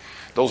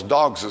 Those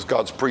dogs is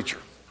God's preacher.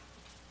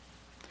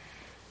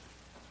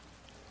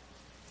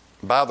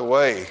 By the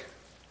way,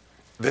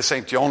 this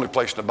ain't the only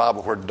place in the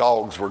Bible where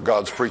dogs were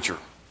God's preacher.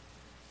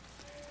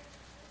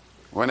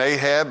 When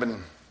Ahab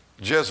and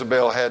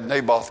Jezebel had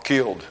Naboth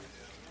killed,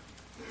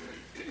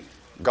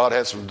 God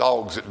had some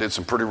dogs that did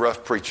some pretty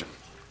rough preaching.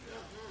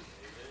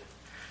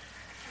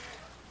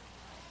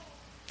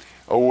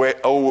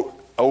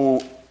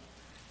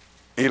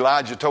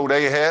 Elijah told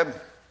Ahab,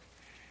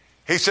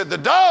 he said, the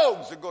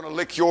dogs are going to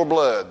lick your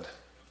blood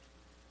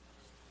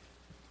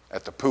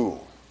at the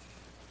pool.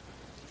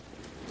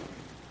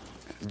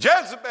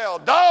 Jezebel,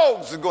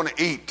 dogs are going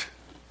to eat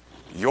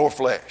your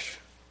flesh,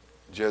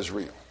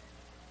 Jezreel.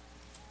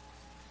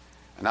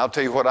 And I'll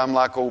tell you what I'm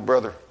like, old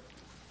brother.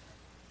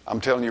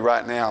 I'm telling you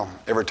right now,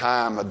 every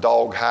time a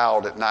dog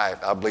howled at night,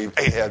 I believe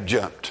Ahab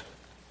jumped.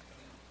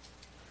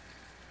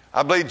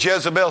 I believe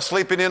Jezebel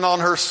sleeping in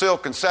on her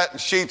silk and satin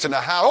sheets and a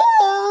howl,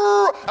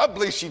 I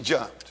believe she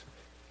jumped.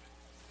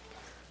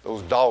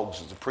 Those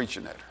dogs was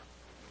preaching at her.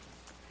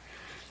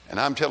 And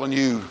I'm telling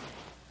you,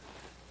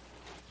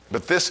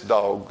 but this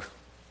dog,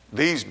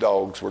 these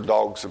dogs were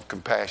dogs of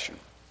compassion.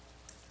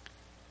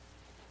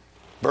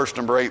 Verse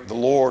number 8, the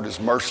Lord is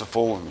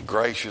merciful and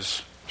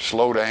gracious,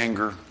 slow to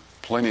anger,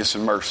 plenteous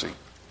in mercy.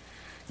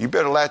 You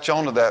better latch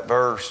on to that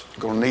verse.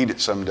 You're going to need it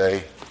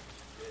someday.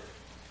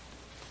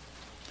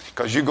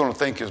 Because you're going to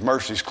think his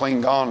mercy's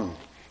clean gone.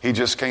 He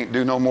just can't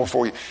do no more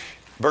for you.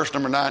 Verse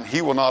number 9,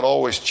 he will not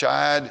always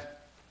chide,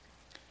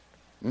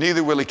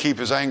 neither will he keep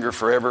his anger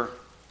forever.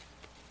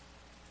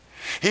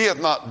 He hath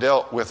not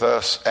dealt with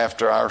us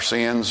after our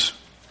sins,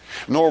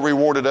 nor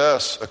rewarded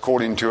us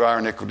according to our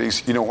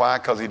iniquities. You know why?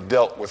 Because he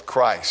dealt with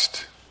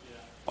Christ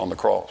on the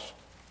cross.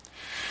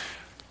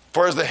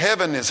 For as the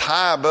heaven is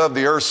high above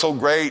the earth, so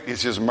great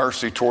is his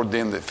mercy toward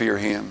them that fear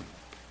him.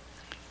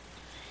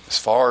 As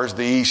far as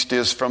the east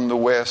is from the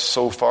west,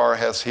 so far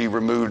hath he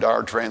removed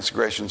our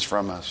transgressions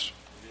from us.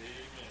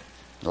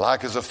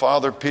 Like as a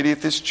father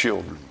pitieth his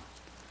children,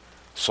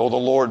 so the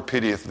Lord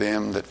pitieth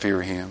them that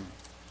fear him.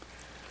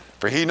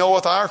 For he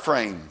knoweth our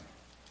frame.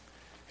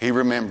 He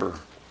remember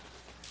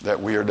that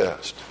we are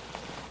dust.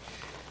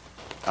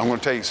 I'm going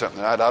to tell you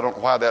something. I don't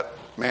know why that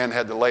man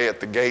had to lay at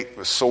the gate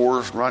with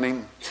sores,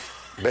 running,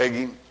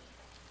 begging.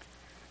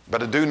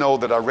 But I do know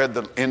that I read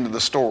the end of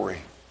the story,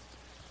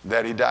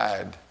 that he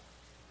died,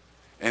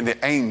 and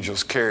the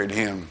angels carried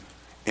him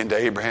into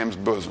Abraham's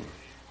bosom.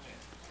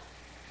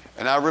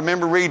 And I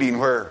remember reading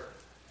where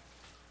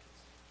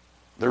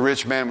the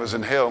rich man was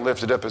in hell and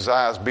lifted up his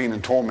eyes, being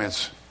in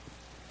torments,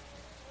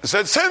 and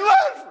said, send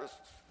Lazarus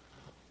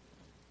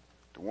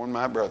to warn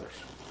my brothers.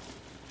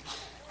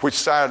 Which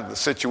side of the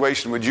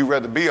situation would you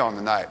rather be on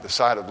tonight? The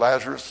side of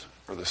Lazarus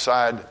or the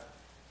side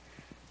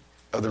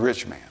of the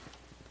rich man?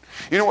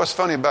 You know what's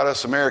funny about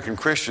us American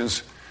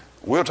Christians?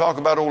 We'll talk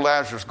about old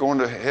Lazarus going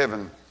to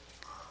heaven,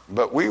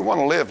 but we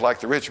want to live like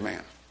the rich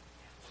man.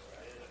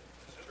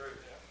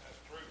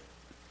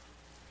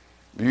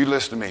 You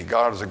listen to me.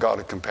 God is a God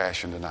of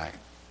compassion tonight.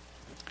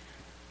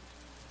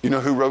 You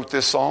know who wrote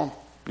this song?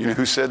 You know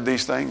who said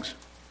these things?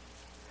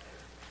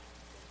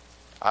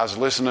 I was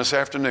listening this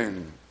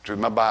afternoon to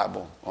my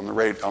Bible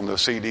on the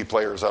CD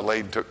player as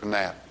I took a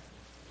nap.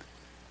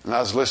 And I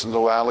was listening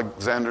to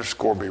Alexander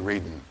Scourby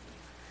reading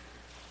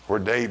where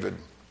David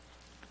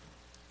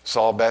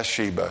saw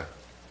Bathsheba.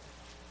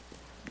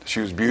 She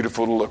was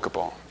beautiful to look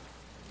upon.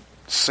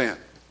 Sent,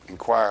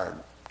 inquired,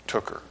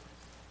 took her.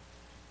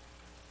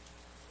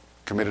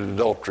 Committed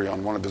adultery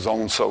on one of his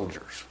own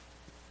soldiers.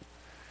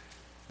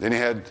 Then he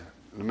had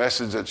the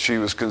message that she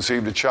was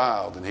conceived a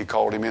child, and he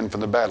called him in from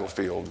the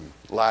battlefield and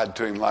lied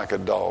to him like a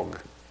dog.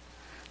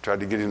 Tried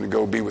to get him to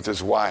go be with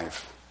his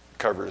wife,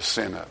 cover his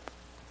sin up.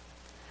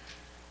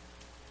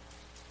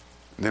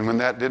 And then when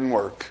that didn't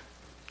work,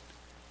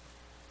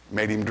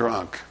 made him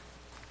drunk,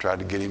 tried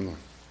to get him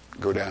to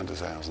go down to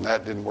his house. And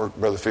that didn't work,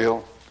 Brother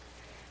Phil.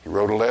 He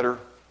wrote a letter,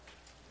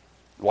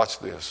 watch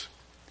this,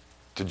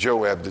 to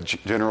Joab, the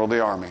general of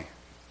the army,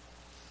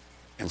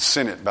 and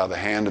sent it by the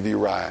hand of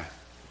Uriah,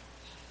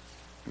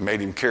 and made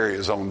him carry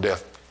his own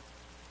death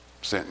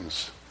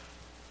sentence.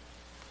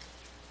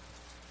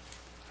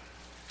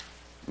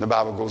 The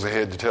Bible goes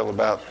ahead to tell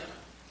about,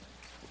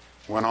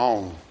 went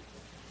on.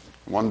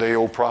 One day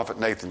old prophet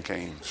Nathan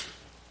came.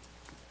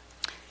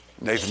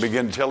 Nathan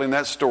began to tell him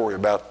that story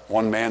about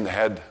one man that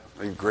had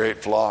these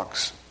great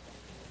flocks,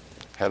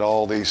 had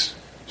all these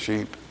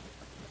sheep,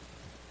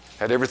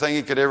 had everything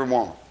he could ever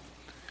want.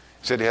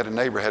 He said he had a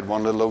neighbor, had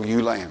one little old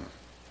ewe lamb.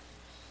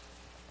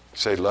 He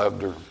said he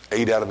loved her,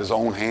 ate out of his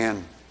own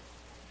hand.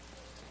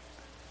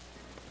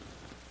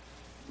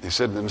 He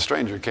said, then the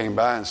stranger came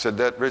by and said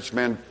that rich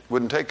man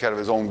wouldn't take out of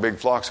his own big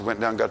flocks. He went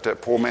down and got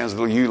that poor man's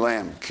little ewe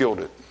lamb, killed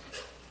it.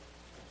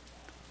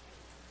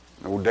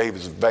 And old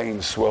David's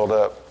veins swelled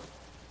up.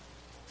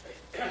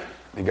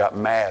 He got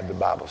mad, the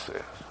Bible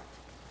says.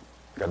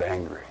 Got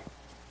angry.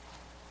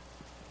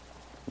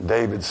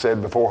 David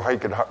said before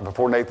Nathan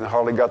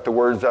hardly got the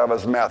words out of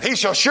his mouth, he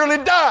shall surely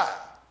die.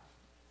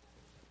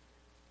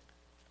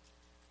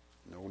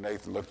 And old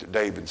Nathan looked at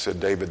David and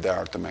said, David, thou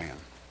art the man.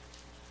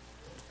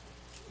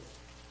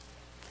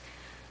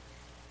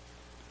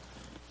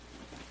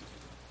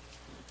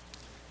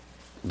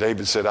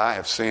 David said, I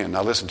have sinned.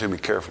 Now listen to me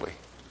carefully.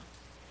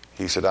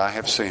 He said, I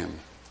have sinned.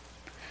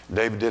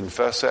 David didn't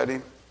fuss at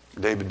him.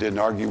 David didn't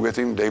argue with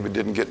him. David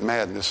didn't get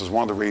mad. And this is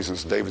one of the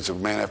reasons David's a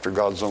man after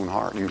God's own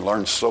heart. You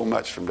learn so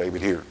much from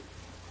David here.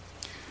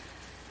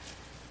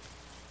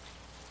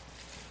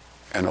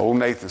 And old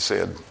Nathan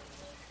said,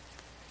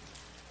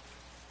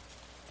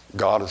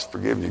 God has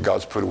forgiven you.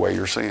 God's put away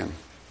your sin.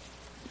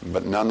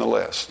 But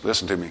nonetheless,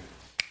 listen to me.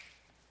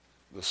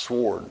 The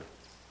sword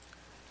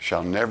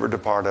shall never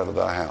depart out of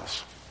thy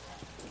house.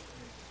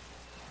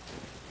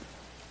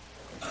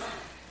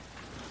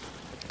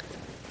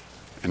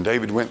 And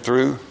David went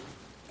through,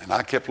 and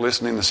I kept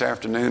listening this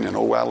afternoon, and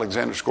old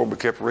Alexander Scorby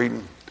kept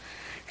reading.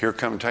 Here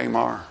come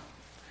Tamar.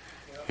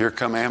 Here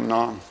come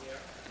Amnon.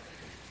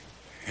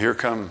 Here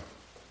come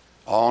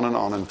on,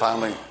 and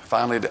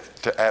finally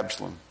to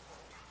Absalom.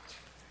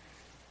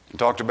 He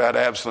talked about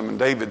Absalom, and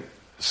David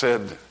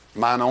said,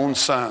 mine own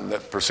son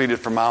that proceeded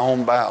from my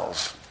own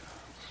bowels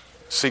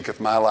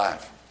seeketh my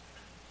life.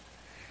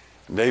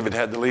 And David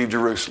had to leave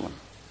Jerusalem.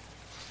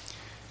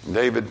 And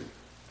David,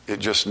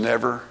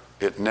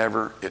 it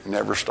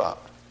never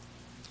stopped.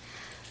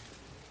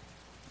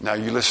 Now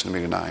you listen to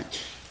me tonight.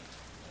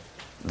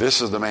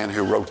 This is the man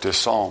who wrote this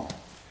song.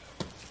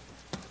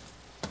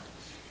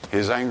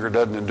 His anger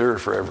doesn't endure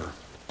forever.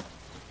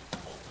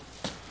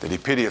 That he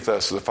pitieth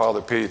us as the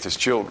Father pitieth his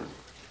children.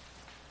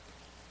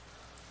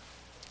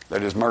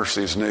 That his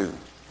mercy is new.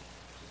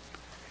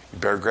 You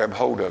better grab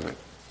hold of it.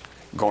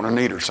 Going to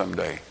need her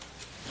someday.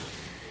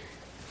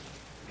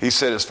 He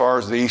said, as far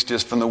as the east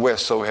is from the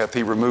west, so hath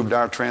he removed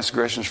our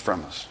transgressions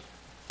from us.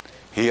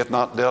 He hath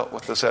not dealt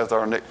with us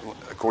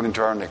according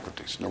to our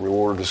iniquities, nor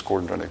rewarded us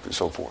according to our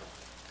iniquities, and so forth.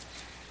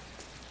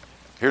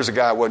 Here's a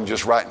guy who wasn't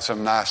just writing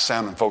some nice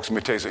sounding, folks. Let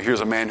me tell you something.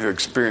 Here's a man who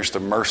experienced the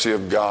mercy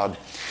of God.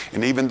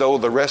 And even though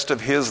the rest of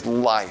his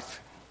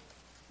life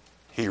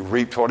he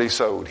reaped what he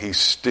sowed, he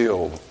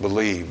still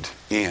believed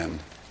in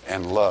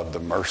and loved the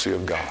mercy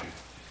of God.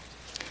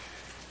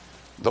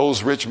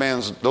 Those rich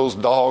man's, those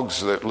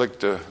dogs that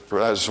licked the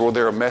rice, well,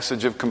 they're a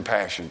message of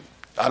compassion.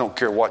 I don't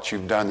care what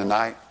you've done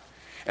tonight.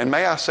 And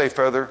may I say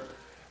further,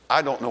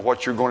 I don't know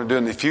what you're going to do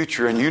in the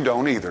future, and you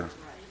don't either.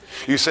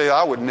 You say,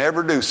 I would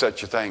never do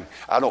such a thing.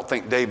 I don't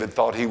think David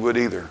thought he would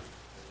either.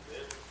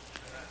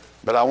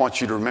 But I want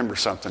you to remember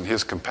something.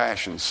 His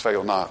compassions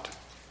fail not.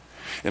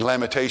 In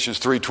Lamentations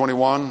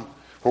 3:21,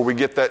 where we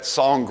get that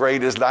song,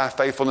 Great is Thy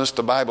Faithfulness,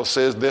 the Bible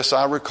says, this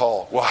I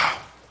recall. Wow.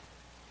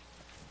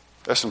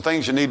 There's some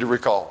things you need to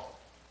recall.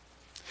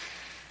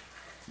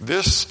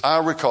 This I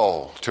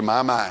recall to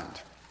my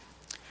mind.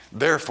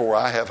 Therefore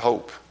I have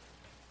hope.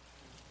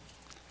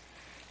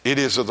 It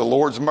is of the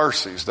Lord's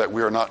mercies that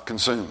we are not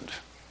consumed.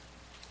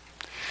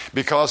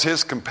 Because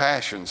his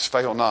compassions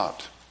fail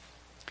not.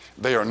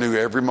 They are new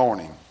every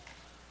morning.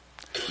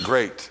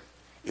 Great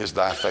is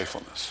thy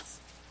faithfulness.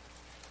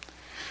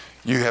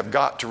 You have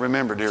got to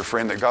remember, dear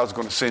friend, that God's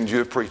going to send you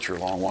a preacher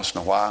along once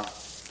in a while.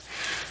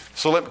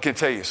 So let me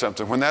tell you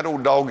something. When that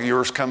old dog of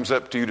yours comes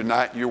up to you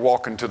tonight, you're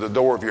walking to the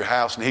door of your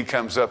house and he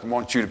comes up and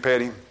wants you to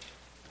pet him,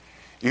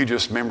 you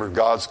just remember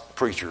God's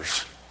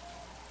preachers,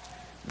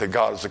 that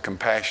God is a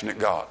compassionate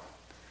God.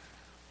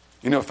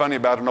 You know, funny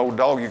about an old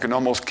dog, you can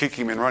almost kick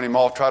him and run him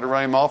off, try to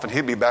run him off, and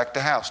he'll be back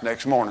to house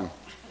next morning,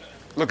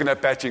 looking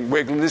up at you and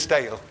wiggling his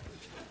tail.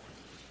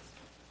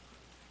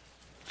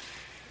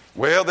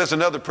 Well, there's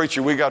another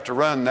preacher we got to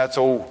run, and that's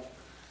old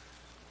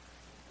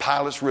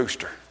Pilate's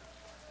rooster.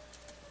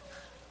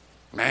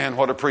 Man,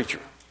 what a preacher.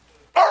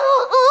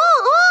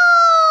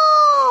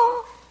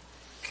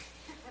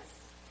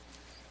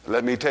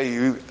 Let me tell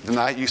you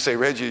tonight, you say,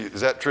 Reggie,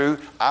 is that true?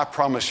 I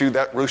promise you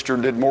that rooster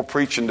did more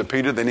preaching to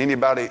Peter than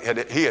anybody.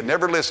 He had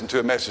never listened to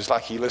a message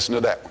like he listened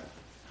to that one.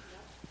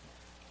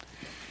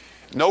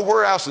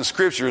 Nowhere else in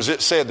Scripture is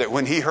it said that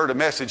when he heard a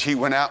message, he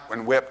went out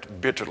and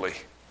wept bitterly.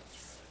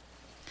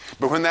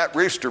 But when that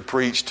rooster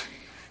preached,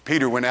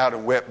 Peter went out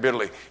and wept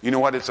bitterly. You know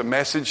what? It's a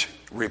message.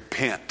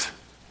 Repent.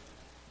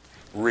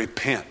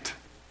 Repent.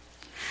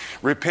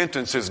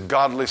 Repentance is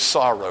godly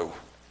sorrow.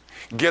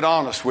 Get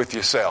honest with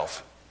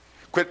yourself.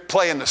 Quit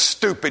playing the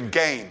stupid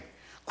game.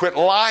 Quit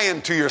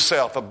lying to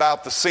yourself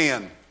about the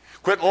sin.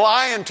 Quit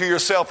lying to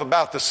yourself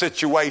about the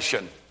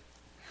situation.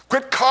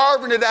 Quit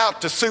carving it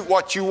out to suit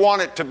what you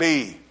want it to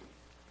be.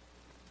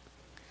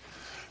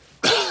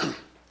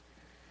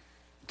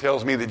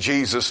 Tells me that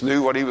Jesus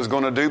knew what he was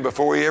going to do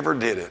before he ever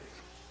did it.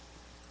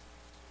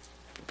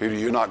 Peter,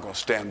 you're not going to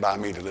stand by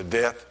me to the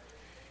death.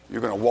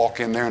 You're going to walk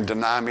in there and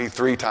deny me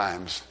 3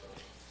 times.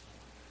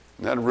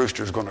 And that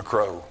rooster's going to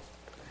crow.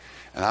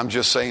 And I'm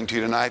just saying to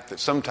you tonight that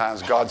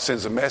sometimes God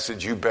sends a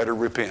message, you better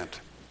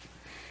repent.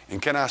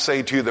 And can I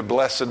say to you, the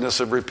blessedness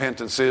of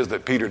repentance is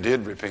that Peter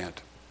did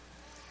repent.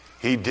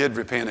 He did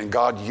repent, and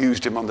God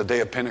used him on the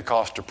day of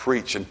Pentecost to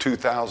preach, and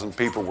 2,000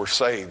 people were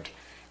saved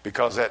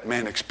because that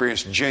man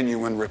experienced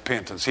genuine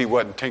repentance. He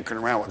wasn't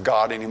tinkering around with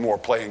God anymore,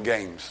 playing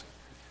games.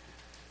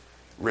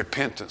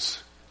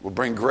 Repentance will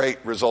bring great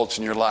results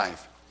in your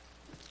life.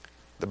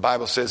 The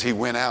Bible says he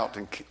went out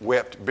and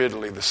wept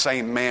bitterly. The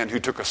same man who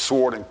took a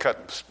sword and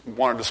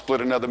wanted to split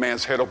another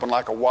man's head open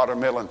like a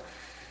watermelon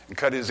and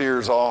cut his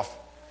ears off.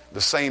 The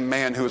same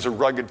man who was a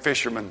rugged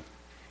fisherman.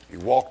 He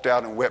walked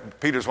out and wept.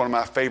 Peter's one of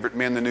my favorite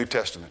men in the New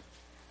Testament.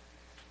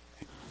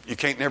 You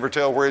can't never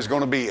tell where he's going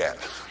to be at.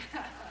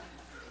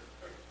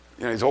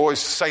 He's always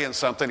saying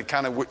something he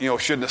kind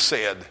of, shouldn't have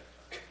said.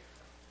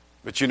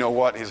 But you know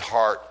what? His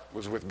heart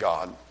was with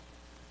God.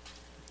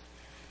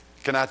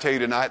 Can I tell you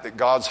tonight that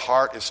God's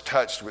heart is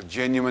touched with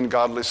genuine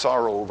godly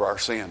sorrow over our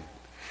sin?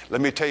 Let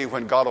me tell you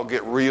when God will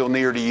get real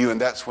near to you, and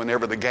that's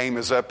whenever the game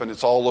is up and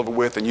it's all over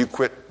with, and you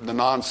quit the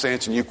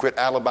nonsense and you quit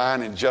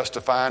alibying and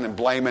justifying and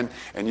blaming,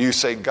 and you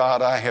say,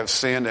 God, I have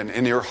sinned, and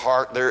in your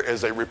heart there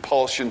is a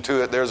repulsion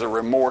to it, there's a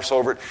remorse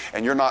over it,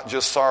 and you're not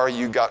just sorry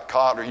you got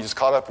caught or you just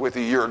caught up with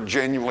you, you're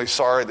genuinely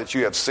sorry that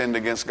you have sinned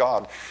against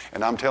God.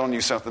 And I'm telling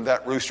you something,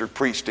 that rooster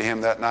preached to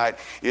him that night.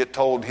 It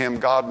told him,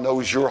 God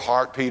knows your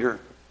heart, Peter.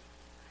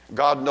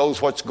 God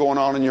knows what's going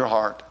on in your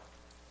heart.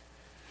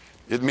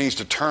 It means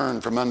to turn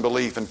from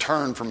unbelief and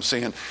turn from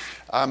sin.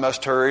 I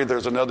must hurry.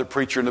 There's another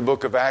preacher in the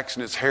book of Acts,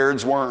 and it's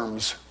Herod's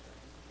worms.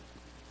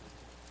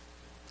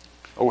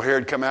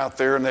 Herod come out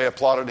there, and they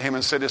applauded him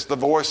and said, it's the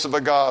voice of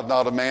a God,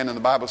 not a man. And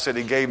the Bible said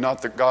he gave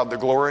not God the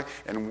glory,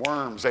 and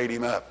worms ate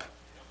him up.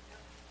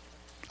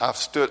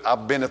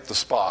 I've been at the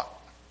spot.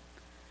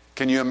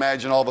 Can you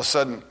imagine all of a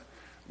sudden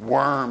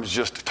worms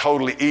just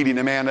totally eating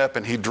a man up,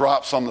 and he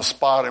drops on the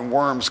spot and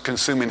worms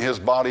consuming his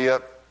body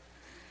up?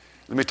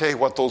 Let me tell you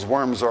what those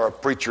worms are a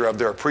preacher of.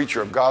 They're a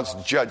preacher of God's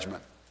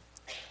judgment.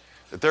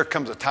 That there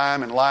comes a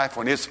time in life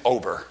when it's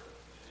over.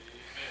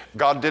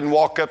 God didn't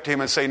walk up to him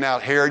and say, now,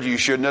 Herod, you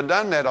shouldn't have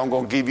done that. I'm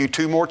going to give you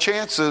 2 more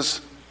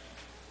chances.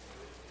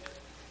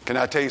 Can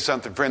I tell you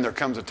something, friend? There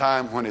comes a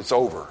time when it's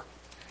over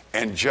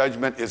and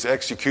judgment is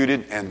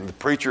executed, and the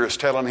preacher is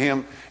telling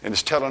him and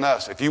is telling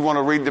us, if you want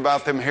to read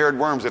about them Herod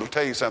worms, it'll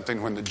tell you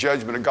something. When the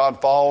judgment of God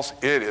falls,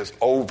 it is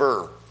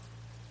over.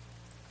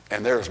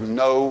 And there's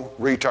no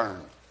return.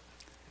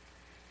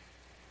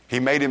 He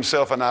made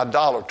himself an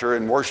idolater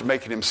and worshiped,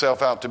 making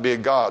himself out to be a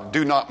god.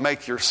 Do not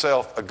make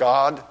yourself a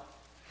god.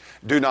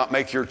 Do not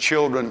make your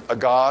children a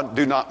god.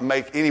 Do not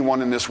make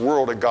anyone in this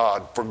world a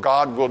god, for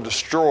God will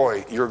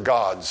destroy your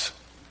gods.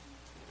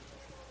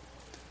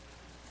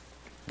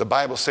 The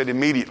Bible said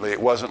immediately.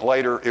 It wasn't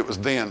later, it was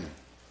then.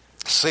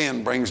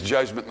 Sin brings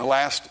judgment. And the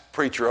last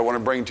preacher I want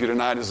to bring to you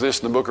tonight is this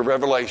in the book of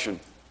Revelation.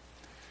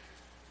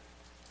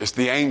 It's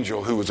the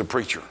angel who was a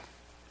preacher.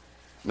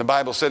 The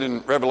Bible said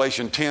in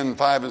Revelation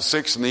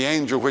 10:5-6, and the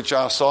angel which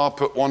I saw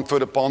put 1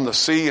 foot upon the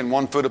sea and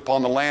 1 foot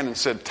upon the land and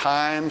said,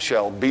 time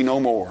shall be no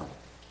more.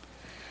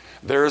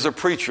 There is a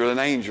preacher, an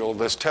angel,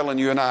 that's telling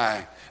you and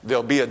I,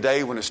 there'll be a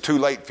day when it's too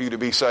late for you to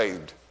be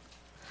saved.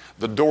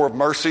 The door of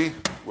mercy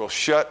will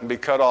shut and be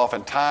cut off,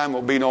 and time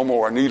will be no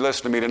more. And you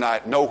listen to me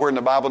tonight. Nowhere in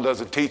the Bible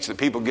does it teach that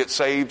people get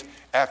saved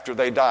after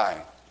they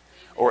die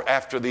or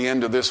after the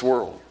end of this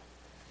world.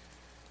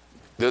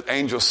 The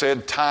angel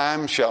said,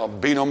 time shall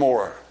be no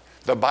more.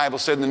 The Bible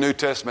said in the New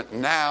Testament,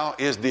 now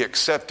is the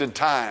accepted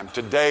time.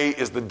 Today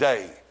is the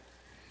day.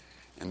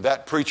 And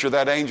that preacher,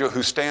 that angel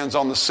who stands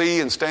on the sea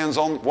and stands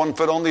on 1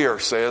 foot on the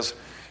earth says,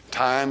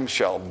 time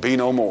shall be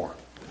no more.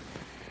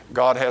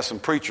 God has some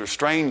preachers,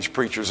 strange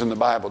preachers in the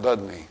Bible,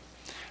 doesn't he?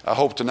 I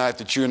hope tonight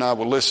that you and I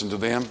will listen to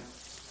them.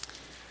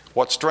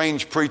 What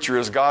strange preacher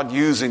is God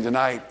using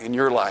tonight in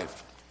your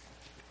life?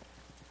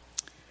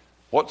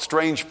 What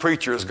strange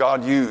preacher has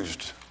God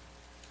used?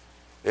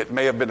 It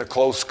may have been a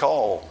close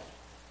call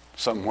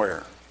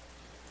somewhere.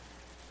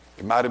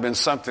 It might have been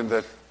something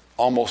that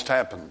almost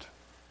happened.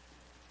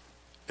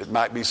 It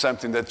might be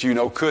something that you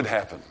know could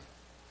happen.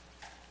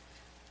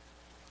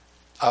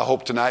 I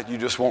hope tonight you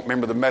just won't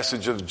remember the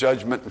message of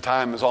judgment and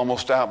time is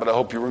almost out, but I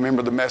hope you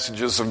remember the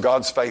messages of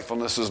God's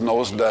faithfulness as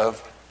Noah's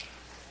dove.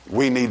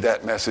 We need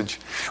that message.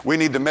 We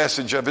need the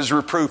message of his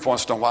reproof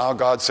once in a while.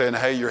 God saying,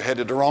 hey, you're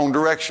headed the wrong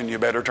direction. You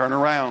better turn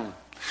around.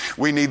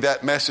 We need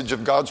that message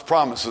of God's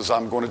promises.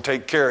 I'm going to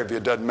take care of you.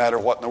 It doesn't matter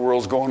what in the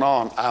world's going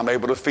on. I'm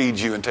able to feed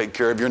you and take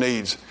care of your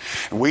needs.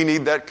 And we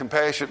need that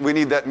compassion. We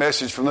need that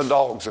message from the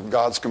dogs of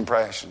God's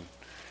compassion.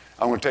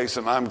 I'm going to tell you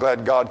something. I'm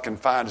glad God can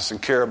find us and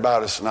care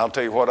about us. And I'll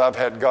tell you what, I've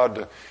had God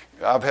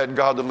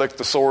to lick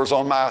the sores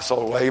on my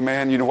soul.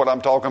 Amen. You know what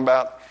I'm talking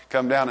about?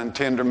 Come down and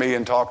tend to me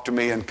and talk to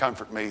me and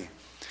comfort me.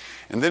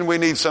 And then we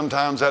need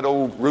sometimes that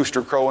old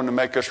rooster crowing to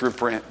make us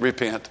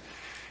repent.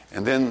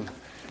 And then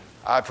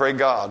I pray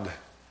God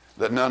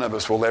that none of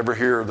us will ever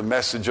hear the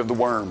message of the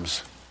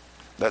worms,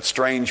 that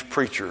strange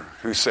preacher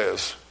who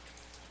says,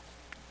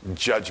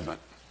 judgment,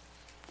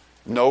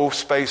 no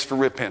space for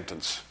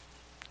repentance,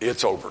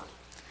 it's over.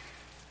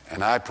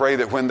 And I pray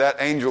that when that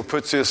angel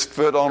puts his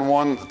foot on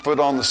one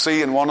foot on the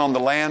sea and one on the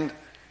land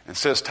and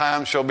says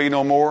time shall be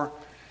no more,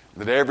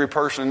 that every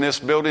person in this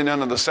building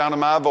under the sound of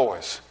my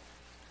voice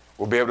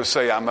will be able to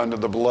say, I'm under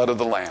the blood of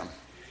the Lamb.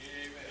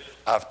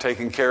 I've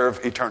taken care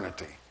of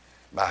eternity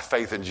by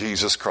faith in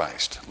Jesus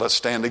Christ. Let's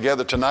stand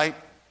together tonight.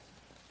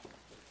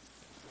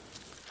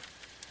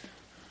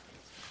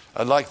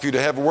 I'd like for you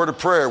to have a word of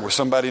prayer with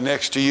somebody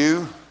next to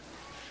you.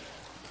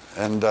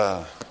 And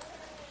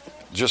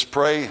just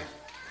pray.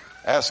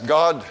 Ask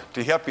God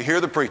to help you hear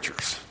the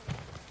preachers.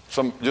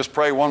 Just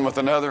pray one with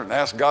another and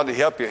ask God to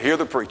help you hear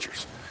the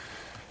preachers.